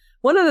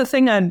 One other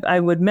thing I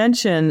would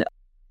mention,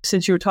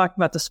 since you were talking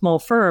about the small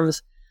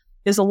firms,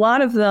 is a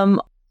lot of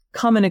them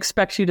come and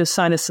expect you to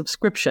sign a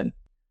subscription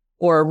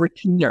or a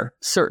retainer,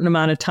 certain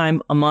amount of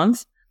time a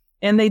month.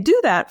 And they do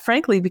that,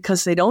 frankly,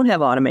 because they don't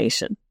have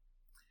automation.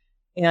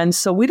 And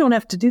so we don't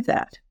have to do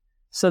that.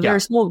 So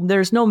there's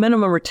no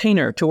minimum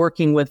retainer to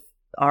working with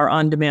our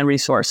on-demand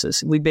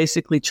resources. We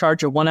basically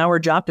charge a 1-hour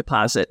job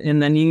deposit,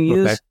 and then you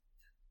use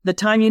the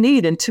time you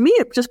need. And to me,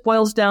 it just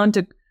boils down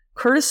to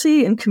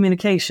courtesy and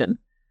communication.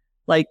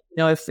 Like,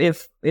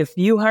 if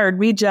you hired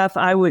me, Jeff,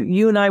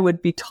 you and I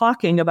would be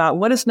talking about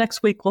what does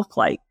next week look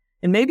like.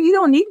 And maybe you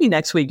don't need me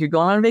next week. You're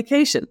going on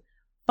vacation.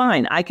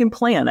 Fine. I can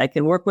plan. I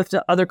can work with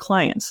the other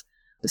clients.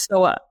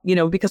 So,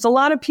 because a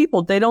lot of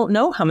people, they don't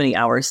know how many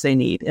hours they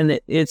need. And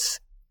it's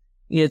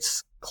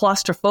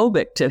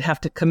claustrophobic to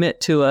have to commit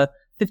to a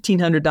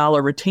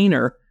 $1,500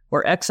 retainer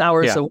or X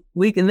hours a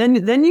week. And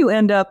then you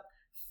end up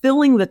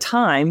filling the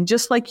time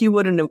just like you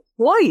would an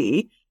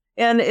employee.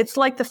 And it's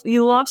like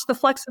you lost the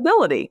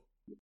flexibility.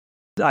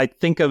 I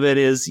think of it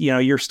as,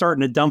 you're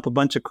starting to dump a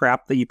bunch of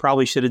crap that you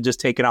probably should have just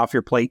taken off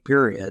your plate,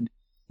 period.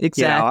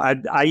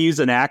 Exactly. I use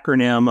an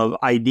acronym of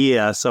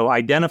IDEA. So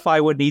identify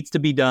what needs to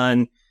be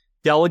done,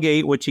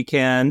 delegate what you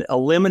can,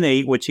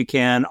 eliminate what you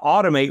can,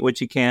 automate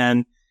what you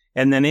can,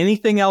 and then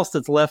anything else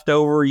that's left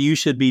over, you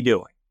should be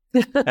doing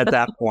at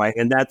that point.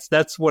 And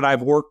that's what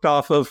I've worked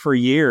off of for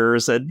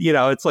years. And,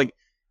 it's like,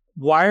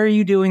 why are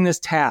you doing this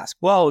task?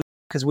 Well,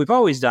 because we've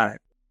always done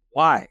it.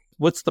 Why?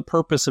 What's the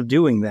purpose of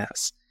doing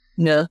this?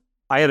 Yeah.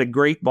 I had a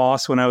great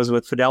boss when I was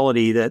with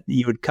Fidelity that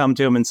you would come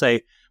to him and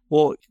say,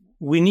 well,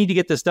 we need to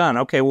get this done.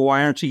 Okay, well,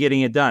 why aren't you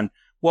getting it done?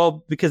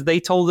 Well, because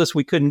they told us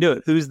we couldn't do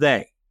it. Who's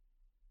they?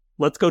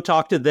 Let's go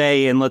talk to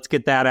they and let's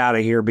get that out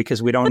of here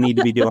because we don't need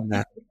to be doing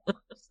that.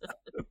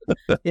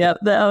 Yeah,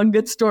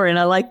 good story. And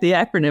I like the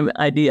acronym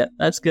idea.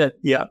 That's good.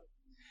 Yeah.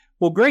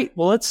 Well, great.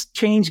 Well, let's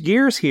change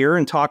gears here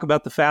and talk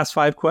about the Fast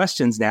 5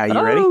 questions now.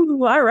 You ready?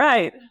 All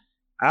right.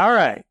 All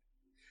right.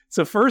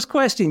 So first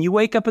question, you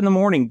wake up in the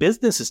morning,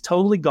 business is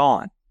totally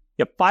gone.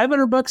 You have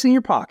 $500 in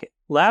your pocket,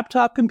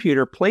 laptop,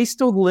 computer, place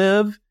to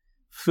live,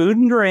 food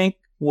and drink.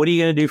 What are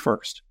you going to do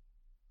first?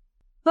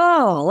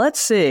 Oh, let's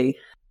see.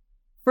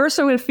 First,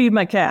 I'm going to feed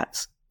my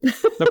cats.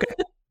 Okay.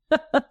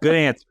 Good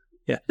answer.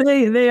 Yeah.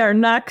 They are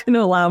not going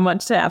to allow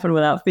much to happen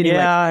without feeding.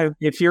 Yeah,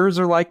 if yours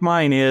are like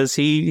mine is,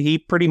 he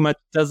pretty much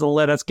doesn't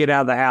let us get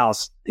out of the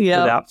house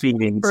without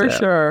feeding. For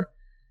sure.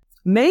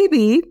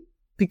 Maybe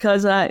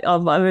because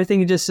of everything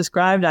you just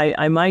described,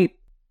 I might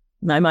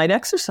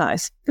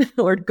exercise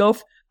or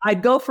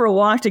I'd go for a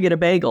walk to get a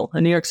bagel,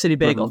 a New York City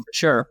bagel for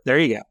sure. There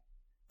you go.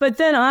 But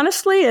then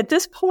honestly, at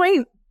this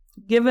point,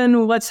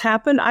 given what's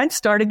happened, I'd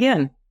start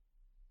again.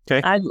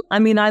 Okay.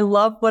 I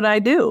love what I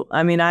do.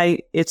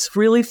 It's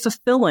really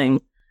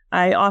fulfilling.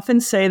 I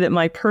often say that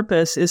my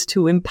purpose is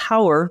to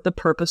empower the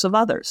purpose of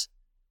others.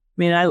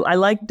 I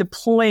like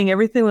deploying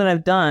everything that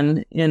I've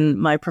done in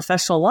my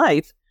professional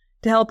life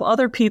to help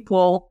other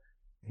people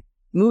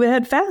move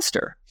ahead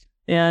faster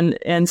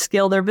and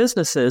scale their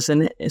businesses.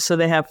 And so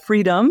they have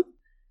freedom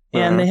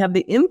and they have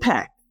the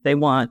impact they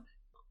want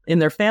in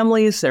their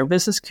families, their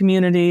business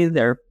community,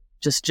 their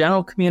just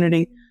general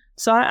community.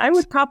 So I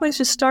would probably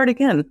just start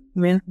again.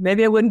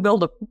 Maybe I wouldn't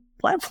build a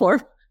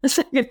platform a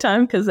second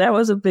time because that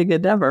was a big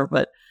endeavor,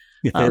 but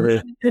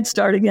I'd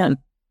start again.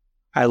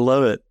 I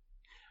love it.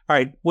 All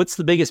right. What's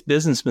the biggest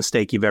business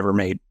mistake you've ever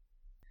made?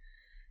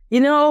 I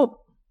don't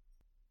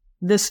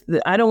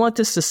want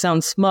this to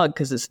sound smug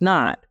because it's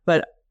not,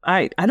 but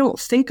I don't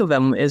think of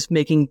them as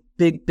making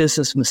big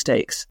business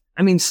mistakes.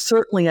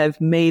 Certainly I've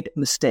made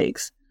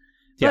mistakes,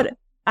 but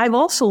I've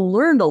also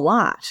learned a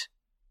lot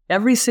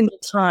every single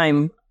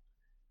time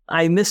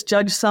I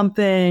misjudged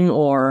something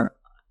or,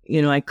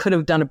 I could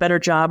have done a better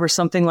job or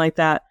something like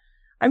that.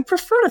 I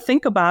prefer to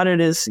think about it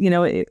as,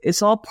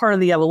 it's all part of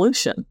the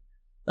evolution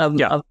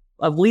of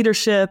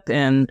leadership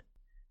and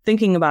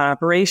thinking about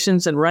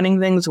operations and running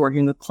things,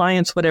 working with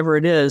clients, whatever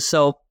it is.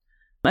 So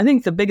I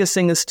think the biggest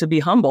thing is to be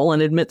humble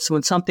and admit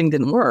when something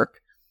didn't work.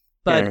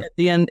 But at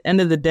the end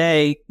of the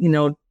day,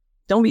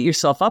 don't beat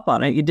yourself up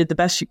on it. You did the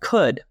best you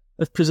could,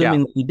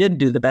 presuming that you did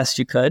do the best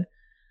you could,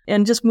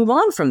 and just move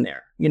on from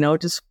there.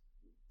 Just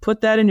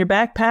put that in your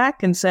backpack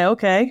and say,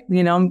 okay,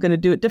 I'm going to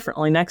do it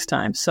differently next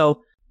time.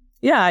 So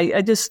yeah,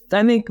 I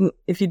think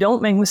if you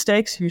don't make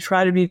mistakes, if you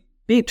try to be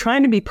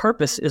trying to be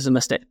perfect is a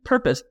mistake.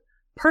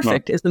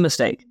 Perfect is the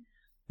mistake.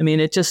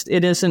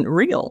 It isn't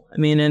real.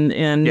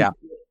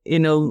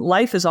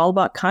 Life is all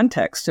about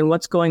context and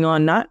what's going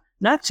on, not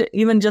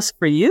even just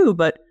for you,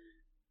 but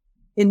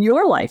in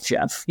your life,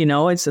 Jeff.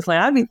 It's just like,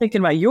 I'd be thinking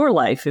about your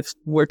life if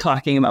we're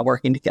talking about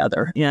working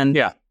together. And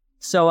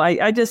so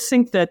I just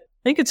think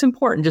it's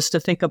important just to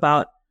think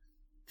about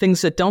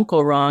things that don't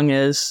go wrong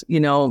as,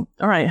 all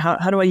right,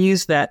 how do I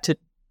use that to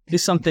do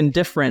something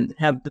different,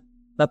 have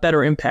a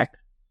better impact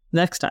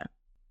next time?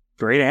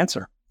 Great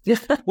answer.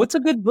 What's a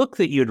good book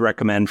that you'd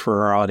recommend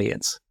for our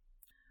audience?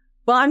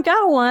 Well, I've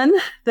got one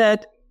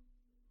that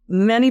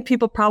many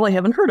people probably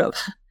haven't heard of.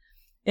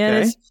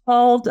 And It's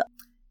called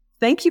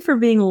Thank You for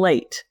Being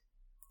Late.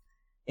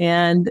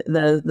 And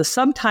the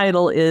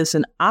subtitle is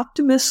An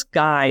Optimist's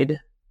Guide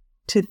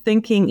to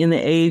Thinking in the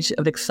Age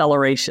of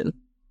Acceleration.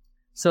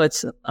 So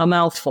it's a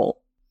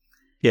mouthful.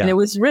 Yeah. And it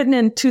was written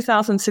in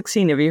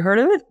 2016. Have you heard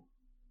of it?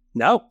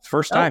 No,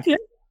 first time. Okay.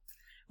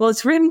 Well,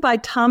 it's written by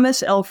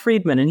Thomas L.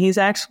 Friedman, and he's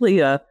actually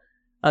a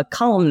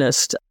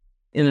columnist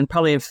in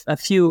probably a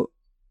few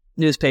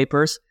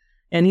newspapers.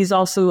 And he's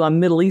also a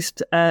Middle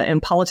East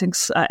and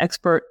politics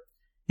expert.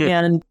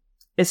 And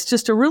it's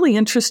just a really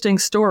interesting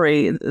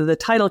story. The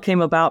title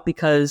came about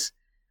because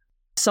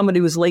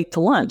somebody was late to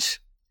lunch.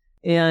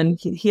 And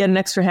he had an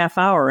extra half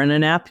hour and a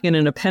napkin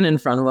and a pen in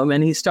front of him.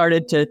 And he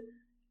started to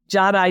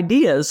jot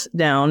ideas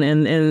down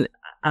and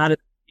out of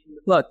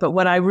the book. But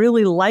what I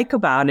really like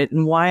about it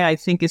and why I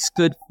think it's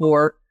good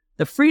for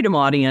the Freedom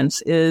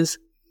audience is,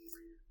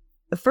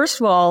 first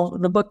of all,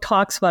 the book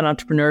talks about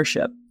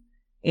entrepreneurship.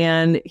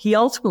 And he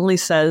ultimately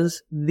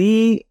says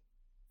the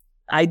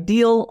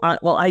ideal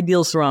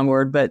is the wrong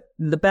word, but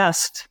the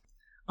best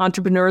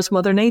entrepreneur is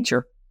Mother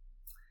Nature.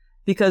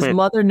 Because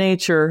Mother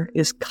Nature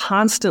is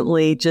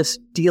constantly just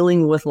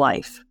dealing with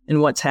life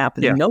and what's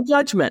happening. Yeah. No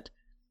judgment.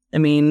 I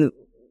mean,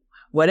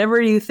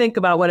 whatever you think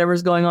about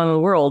whatever's going on in the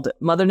world,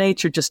 Mother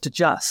Nature just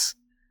adjusts.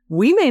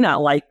 We may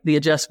not like the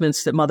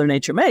adjustments that Mother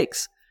Nature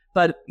makes,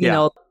 but, you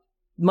know,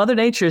 Mother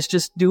Nature is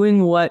just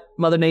doing what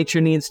Mother Nature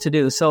needs to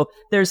do. So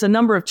there's a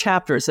number of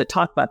chapters that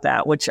talk about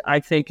that, which I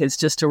think is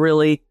just a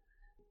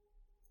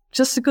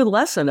good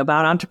lesson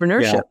about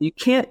entrepreneurship. Yeah. You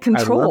can't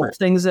control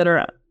things that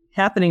are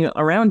happening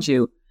around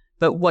you,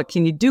 but what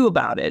can you do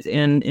about it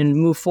and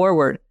move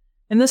forward?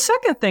 And the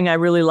second thing I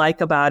really like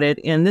about it,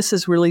 and this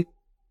is really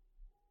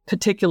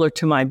particular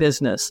to my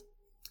business,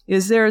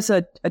 is there's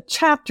a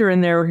chapter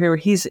in there where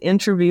he's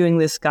interviewing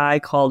this guy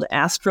called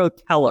Astro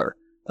Teller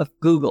of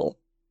Google.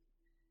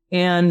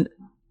 And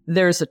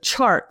there's a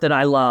chart that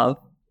I love.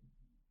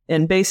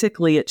 And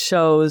basically it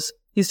shows,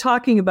 he's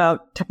talking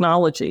about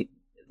technology.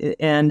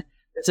 And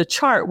it's a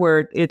chart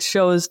where it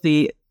shows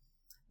the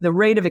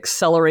rate of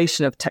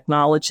acceleration of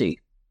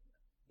technology,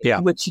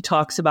 which he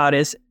talks about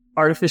as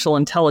artificial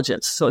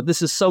intelligence. So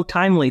this is so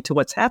timely to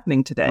what's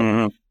happening today.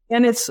 Mm-hmm.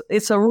 And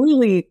it's a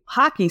really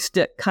hockey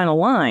stick kind of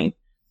line.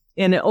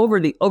 And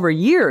over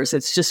years,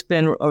 it's just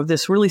been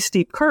this really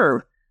steep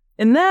curve.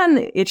 And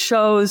then it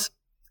shows,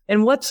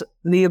 and what's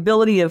the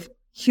ability of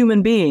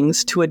human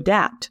beings to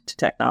adapt to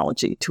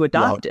technology, to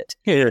adopt it.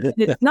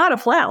 It's not a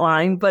flat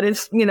line, but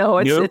it's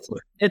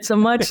a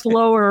much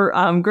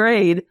lower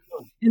grade.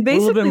 And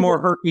basically, a little bit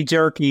more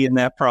herky-jerky in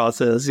that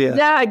process,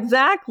 Yeah,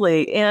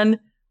 exactly. And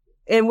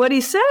what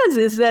he says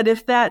is that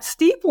if that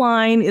steep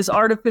line is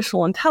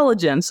artificial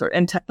intelligence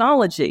and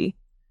technology,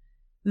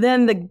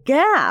 then the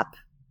gap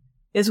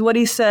is what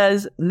he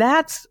says,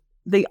 that's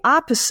the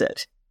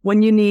opposite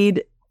when you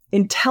need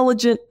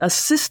intelligent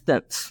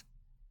assistance,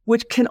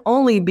 which can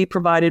only be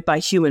provided by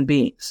human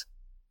beings.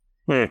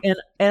 And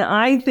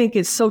I think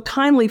it's so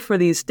timely for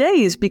these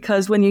days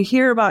because when you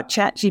hear about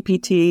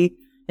ChatGPT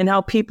and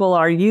how people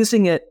are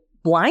using it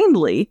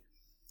blindly,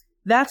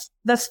 that's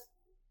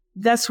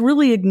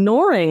really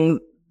ignoring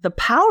the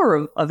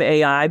power of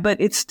AI,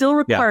 but it still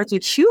requires a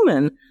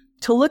human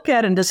to look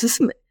at and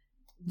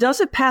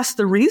does it pass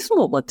the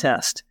reasonable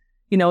test?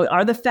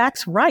 Are the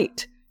facts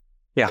right?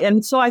 Yeah.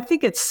 And so I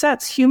think it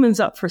sets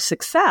humans up for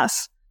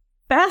success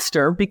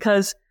faster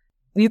because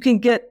you can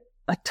get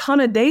a ton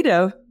of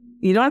data.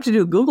 You don't have to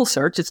do a Google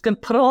search. It's going to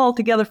put it all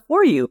together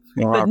for you.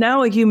 Wow. But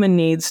now a human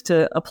needs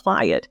to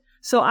apply it.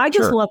 So I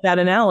just love that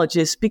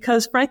analogy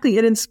because, frankly,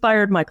 it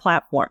inspired my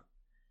platform.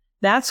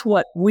 That's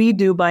what we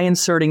do by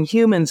inserting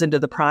humans into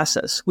the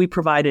process. We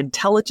provide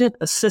intelligent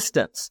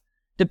assistance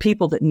to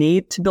people that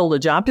need to build a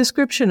job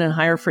description and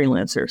hire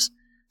freelancers.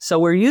 So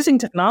we're using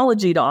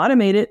technology to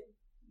automate it,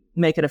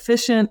 make it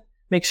efficient,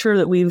 make sure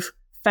that we've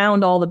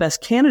found all the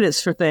best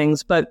candidates for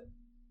things. But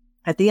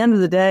at the end of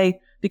the day,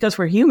 because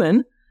we're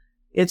human,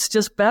 it's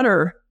just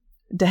better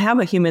to have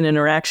a human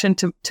interaction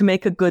to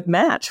make a good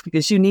match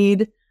because you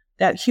need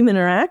that human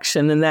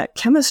interaction and that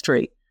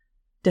chemistry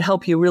to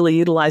help you really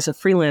utilize a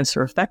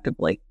freelancer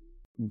effectively.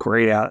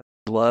 Great.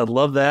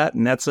 Love that.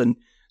 And that's a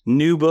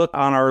new book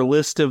on our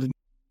list of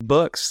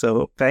books.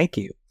 So thank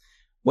you.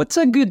 What's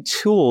a good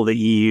tool that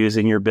you use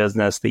in your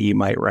business that you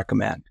might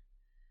recommend?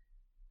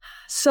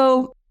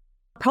 So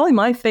probably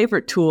my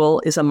favorite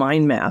tool is a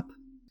mind map.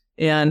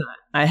 And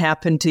I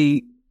happen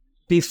to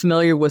be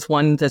familiar with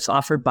one that's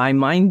offered by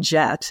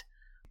MindJet,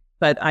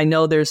 but I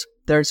know there's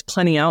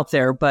plenty out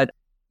there. But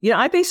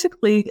I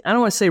basically, I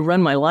don't want to say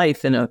run my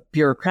life in a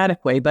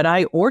bureaucratic way, but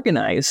I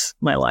organize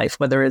my life,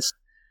 whether it's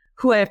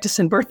who I have to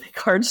send birthday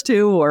cards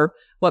to or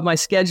what my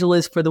schedule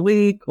is for the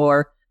week,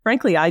 or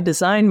frankly, I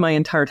designed my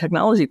entire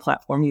technology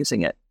platform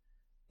using it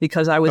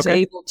because I was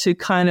able to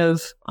kind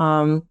of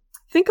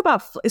think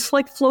about, it's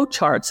like flow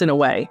charts in a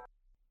way.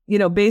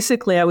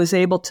 Basically I was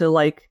able to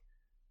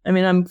I'm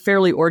a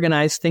fairly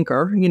organized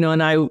thinker,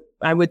 and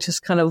I would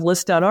just kind of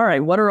list out, all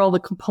right, what are all the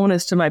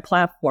components to my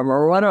platform,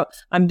 or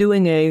I'm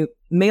doing a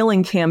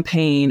mailing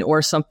campaign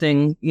or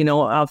something,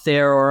 out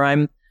there, or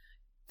I'm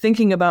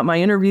thinking about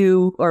my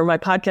interview or my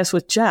podcast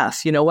with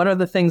Jeff, what are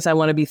the things I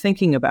want to be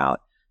thinking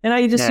about? And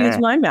I just use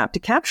Mind Map to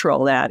capture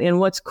all that. And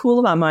what's cool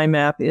about Mind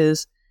Map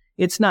is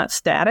it's not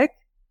static.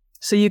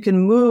 So you can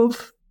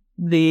move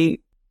the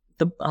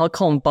I'll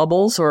call them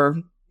bubbles or,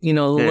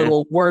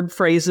 little word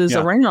phrases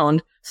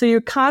around. So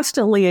you're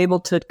constantly able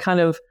to kind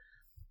of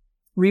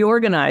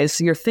reorganize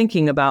your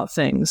thinking about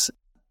things.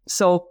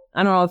 So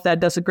I don't know if that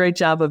does a great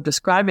job of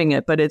describing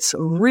it, but it's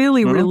a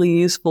really, really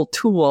useful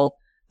tool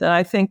that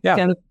I think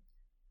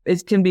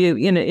it can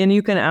be, and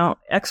you can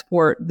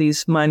export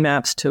these mind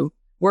maps to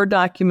Word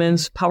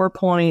documents,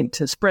 PowerPoint,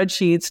 to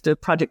spreadsheets, to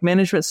project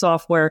management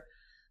software.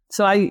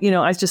 So I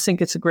just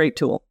think it's a great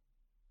tool.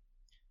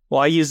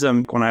 Well, I use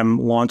them when I'm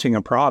launching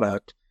a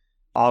product.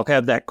 I'll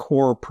have that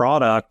core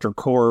product or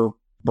core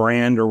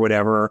brand or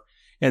whatever,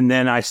 and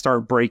then I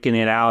start breaking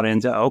it out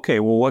into, okay,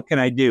 well, what can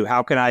I do?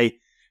 How can I,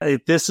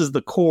 if this is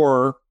the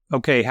core,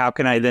 okay, how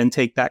can I then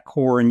take that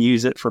core and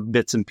use it for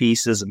bits and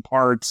pieces and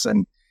parts?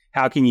 And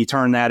how can you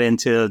turn that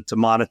into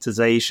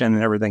monetization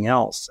and everything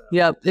else? So,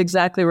 yep,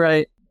 exactly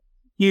right.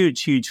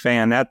 Huge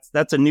fan.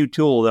 That's a new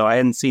tool, though. I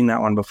hadn't seen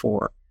that one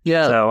before.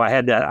 Yeah. So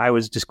I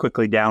was just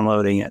quickly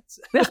downloading it.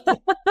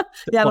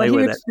 Yeah, I'm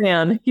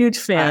a huge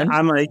fan.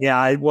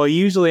 Well,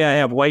 usually I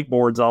have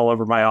whiteboards all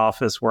over my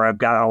office where I've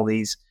got all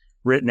these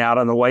written out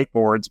on the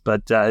whiteboards,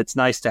 but it's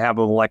nice to have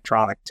them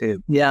electronic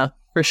too. Yeah,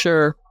 for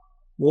sure.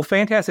 Well,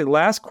 fantastic.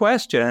 Last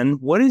question.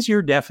 What is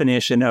your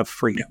definition of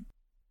freedom?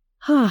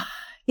 I'm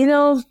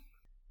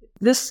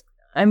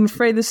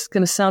afraid this is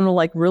going to sound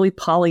like really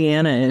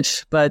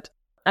Pollyanna-ish, but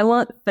I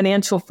want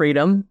financial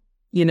freedom,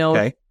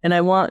 and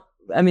I want,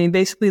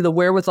 basically the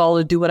wherewithal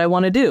to do what I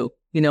want to do,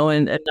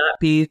 and not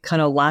be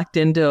kind of locked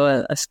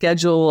into a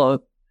schedule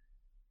of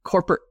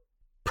corporate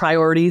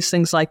priorities,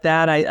 things like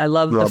that. I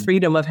love the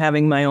freedom of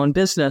having my own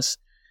business,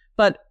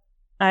 but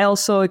I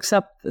also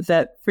accept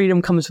that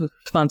freedom comes with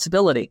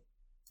responsibility.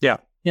 Yeah.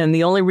 And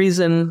the only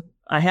reason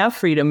I have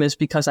freedom is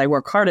because I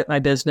work hard at my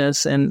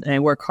business and I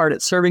work hard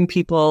at serving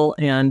people.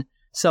 And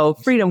so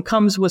freedom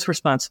comes with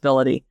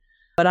responsibility.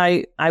 But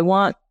I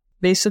want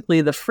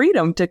basically the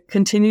freedom to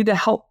continue to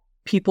help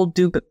people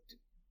do.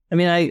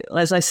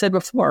 As I said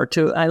before,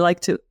 I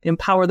like to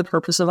empower the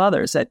purpose of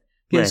others. That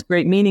gives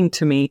great meaning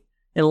to me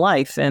in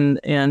life.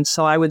 And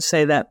so I would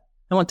say that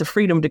I want the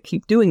freedom to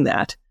keep doing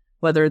that,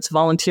 whether it's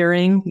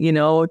volunteering,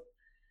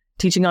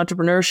 teaching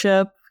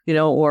entrepreneurship,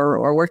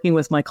 or working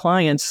with my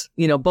clients,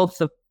 both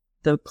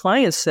the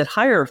clients that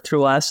hire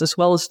through us, as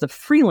well as the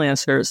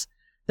freelancers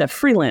that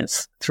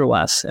freelance through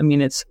us.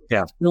 It's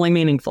really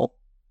meaningful.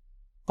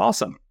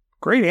 Awesome.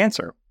 Great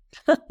answer.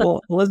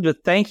 Well, Elizabeth,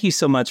 thank you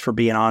so much for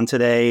being on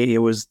today. It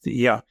was,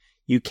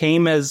 you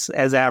came as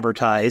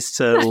advertised.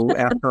 So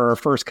after our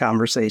first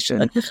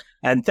conversation,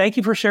 and thank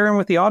you for sharing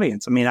with the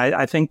audience.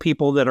 I think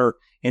people that are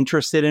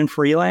interested in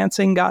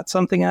freelancing got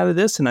something out of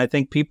this. And I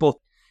think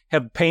people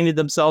have painted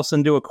themselves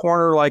into a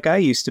corner like I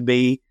used to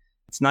be.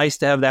 It's nice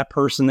to have that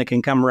person that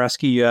can come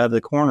rescue you out of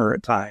the corner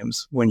at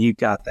times when you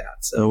got that.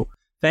 So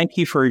thank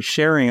you for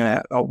sharing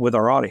that with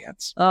our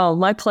audience. Oh,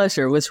 my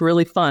pleasure. It was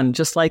really fun,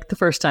 just like the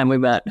first time we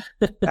met.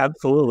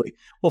 Absolutely.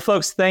 Well,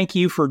 folks, thank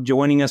you for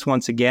joining us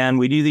once again.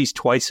 We do these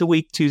twice a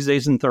week,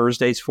 Tuesdays and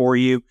Thursdays for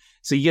you.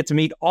 So you get to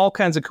meet all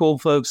kinds of cool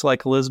folks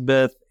like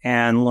Elizabeth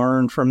and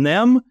learn from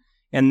them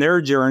and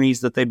their journeys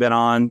that they've been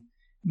on.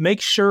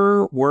 Make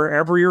sure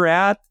wherever you're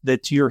at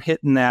that you're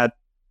hitting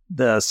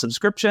the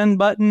subscription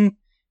button.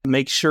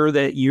 Make sure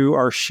that you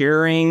are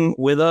sharing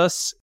with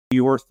us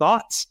your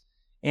thoughts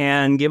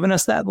and giving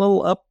us that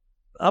little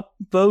up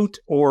vote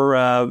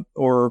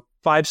or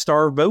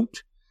 5-star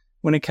vote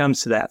when it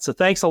comes to that. So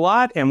thanks a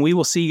lot, and we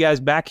will see you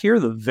guys back here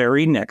the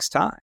very next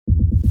time.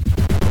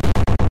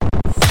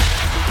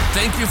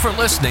 Thank you for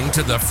listening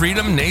to the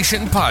Freedom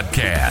Nation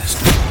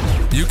podcast.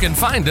 You can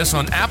find us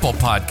on Apple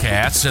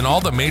Podcasts and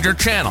all the major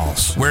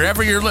channels.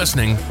 Wherever you're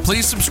listening,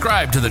 please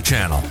subscribe to the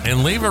channel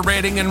and leave a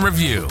rating and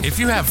review. If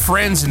you have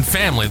friends and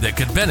family that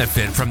could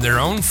benefit from their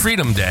own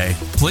Freedom Day,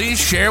 please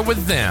share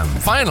with them.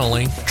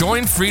 Finally,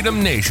 join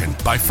Freedom Nation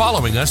by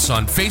following us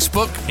on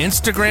Facebook,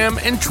 Instagram,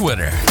 and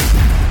Twitter.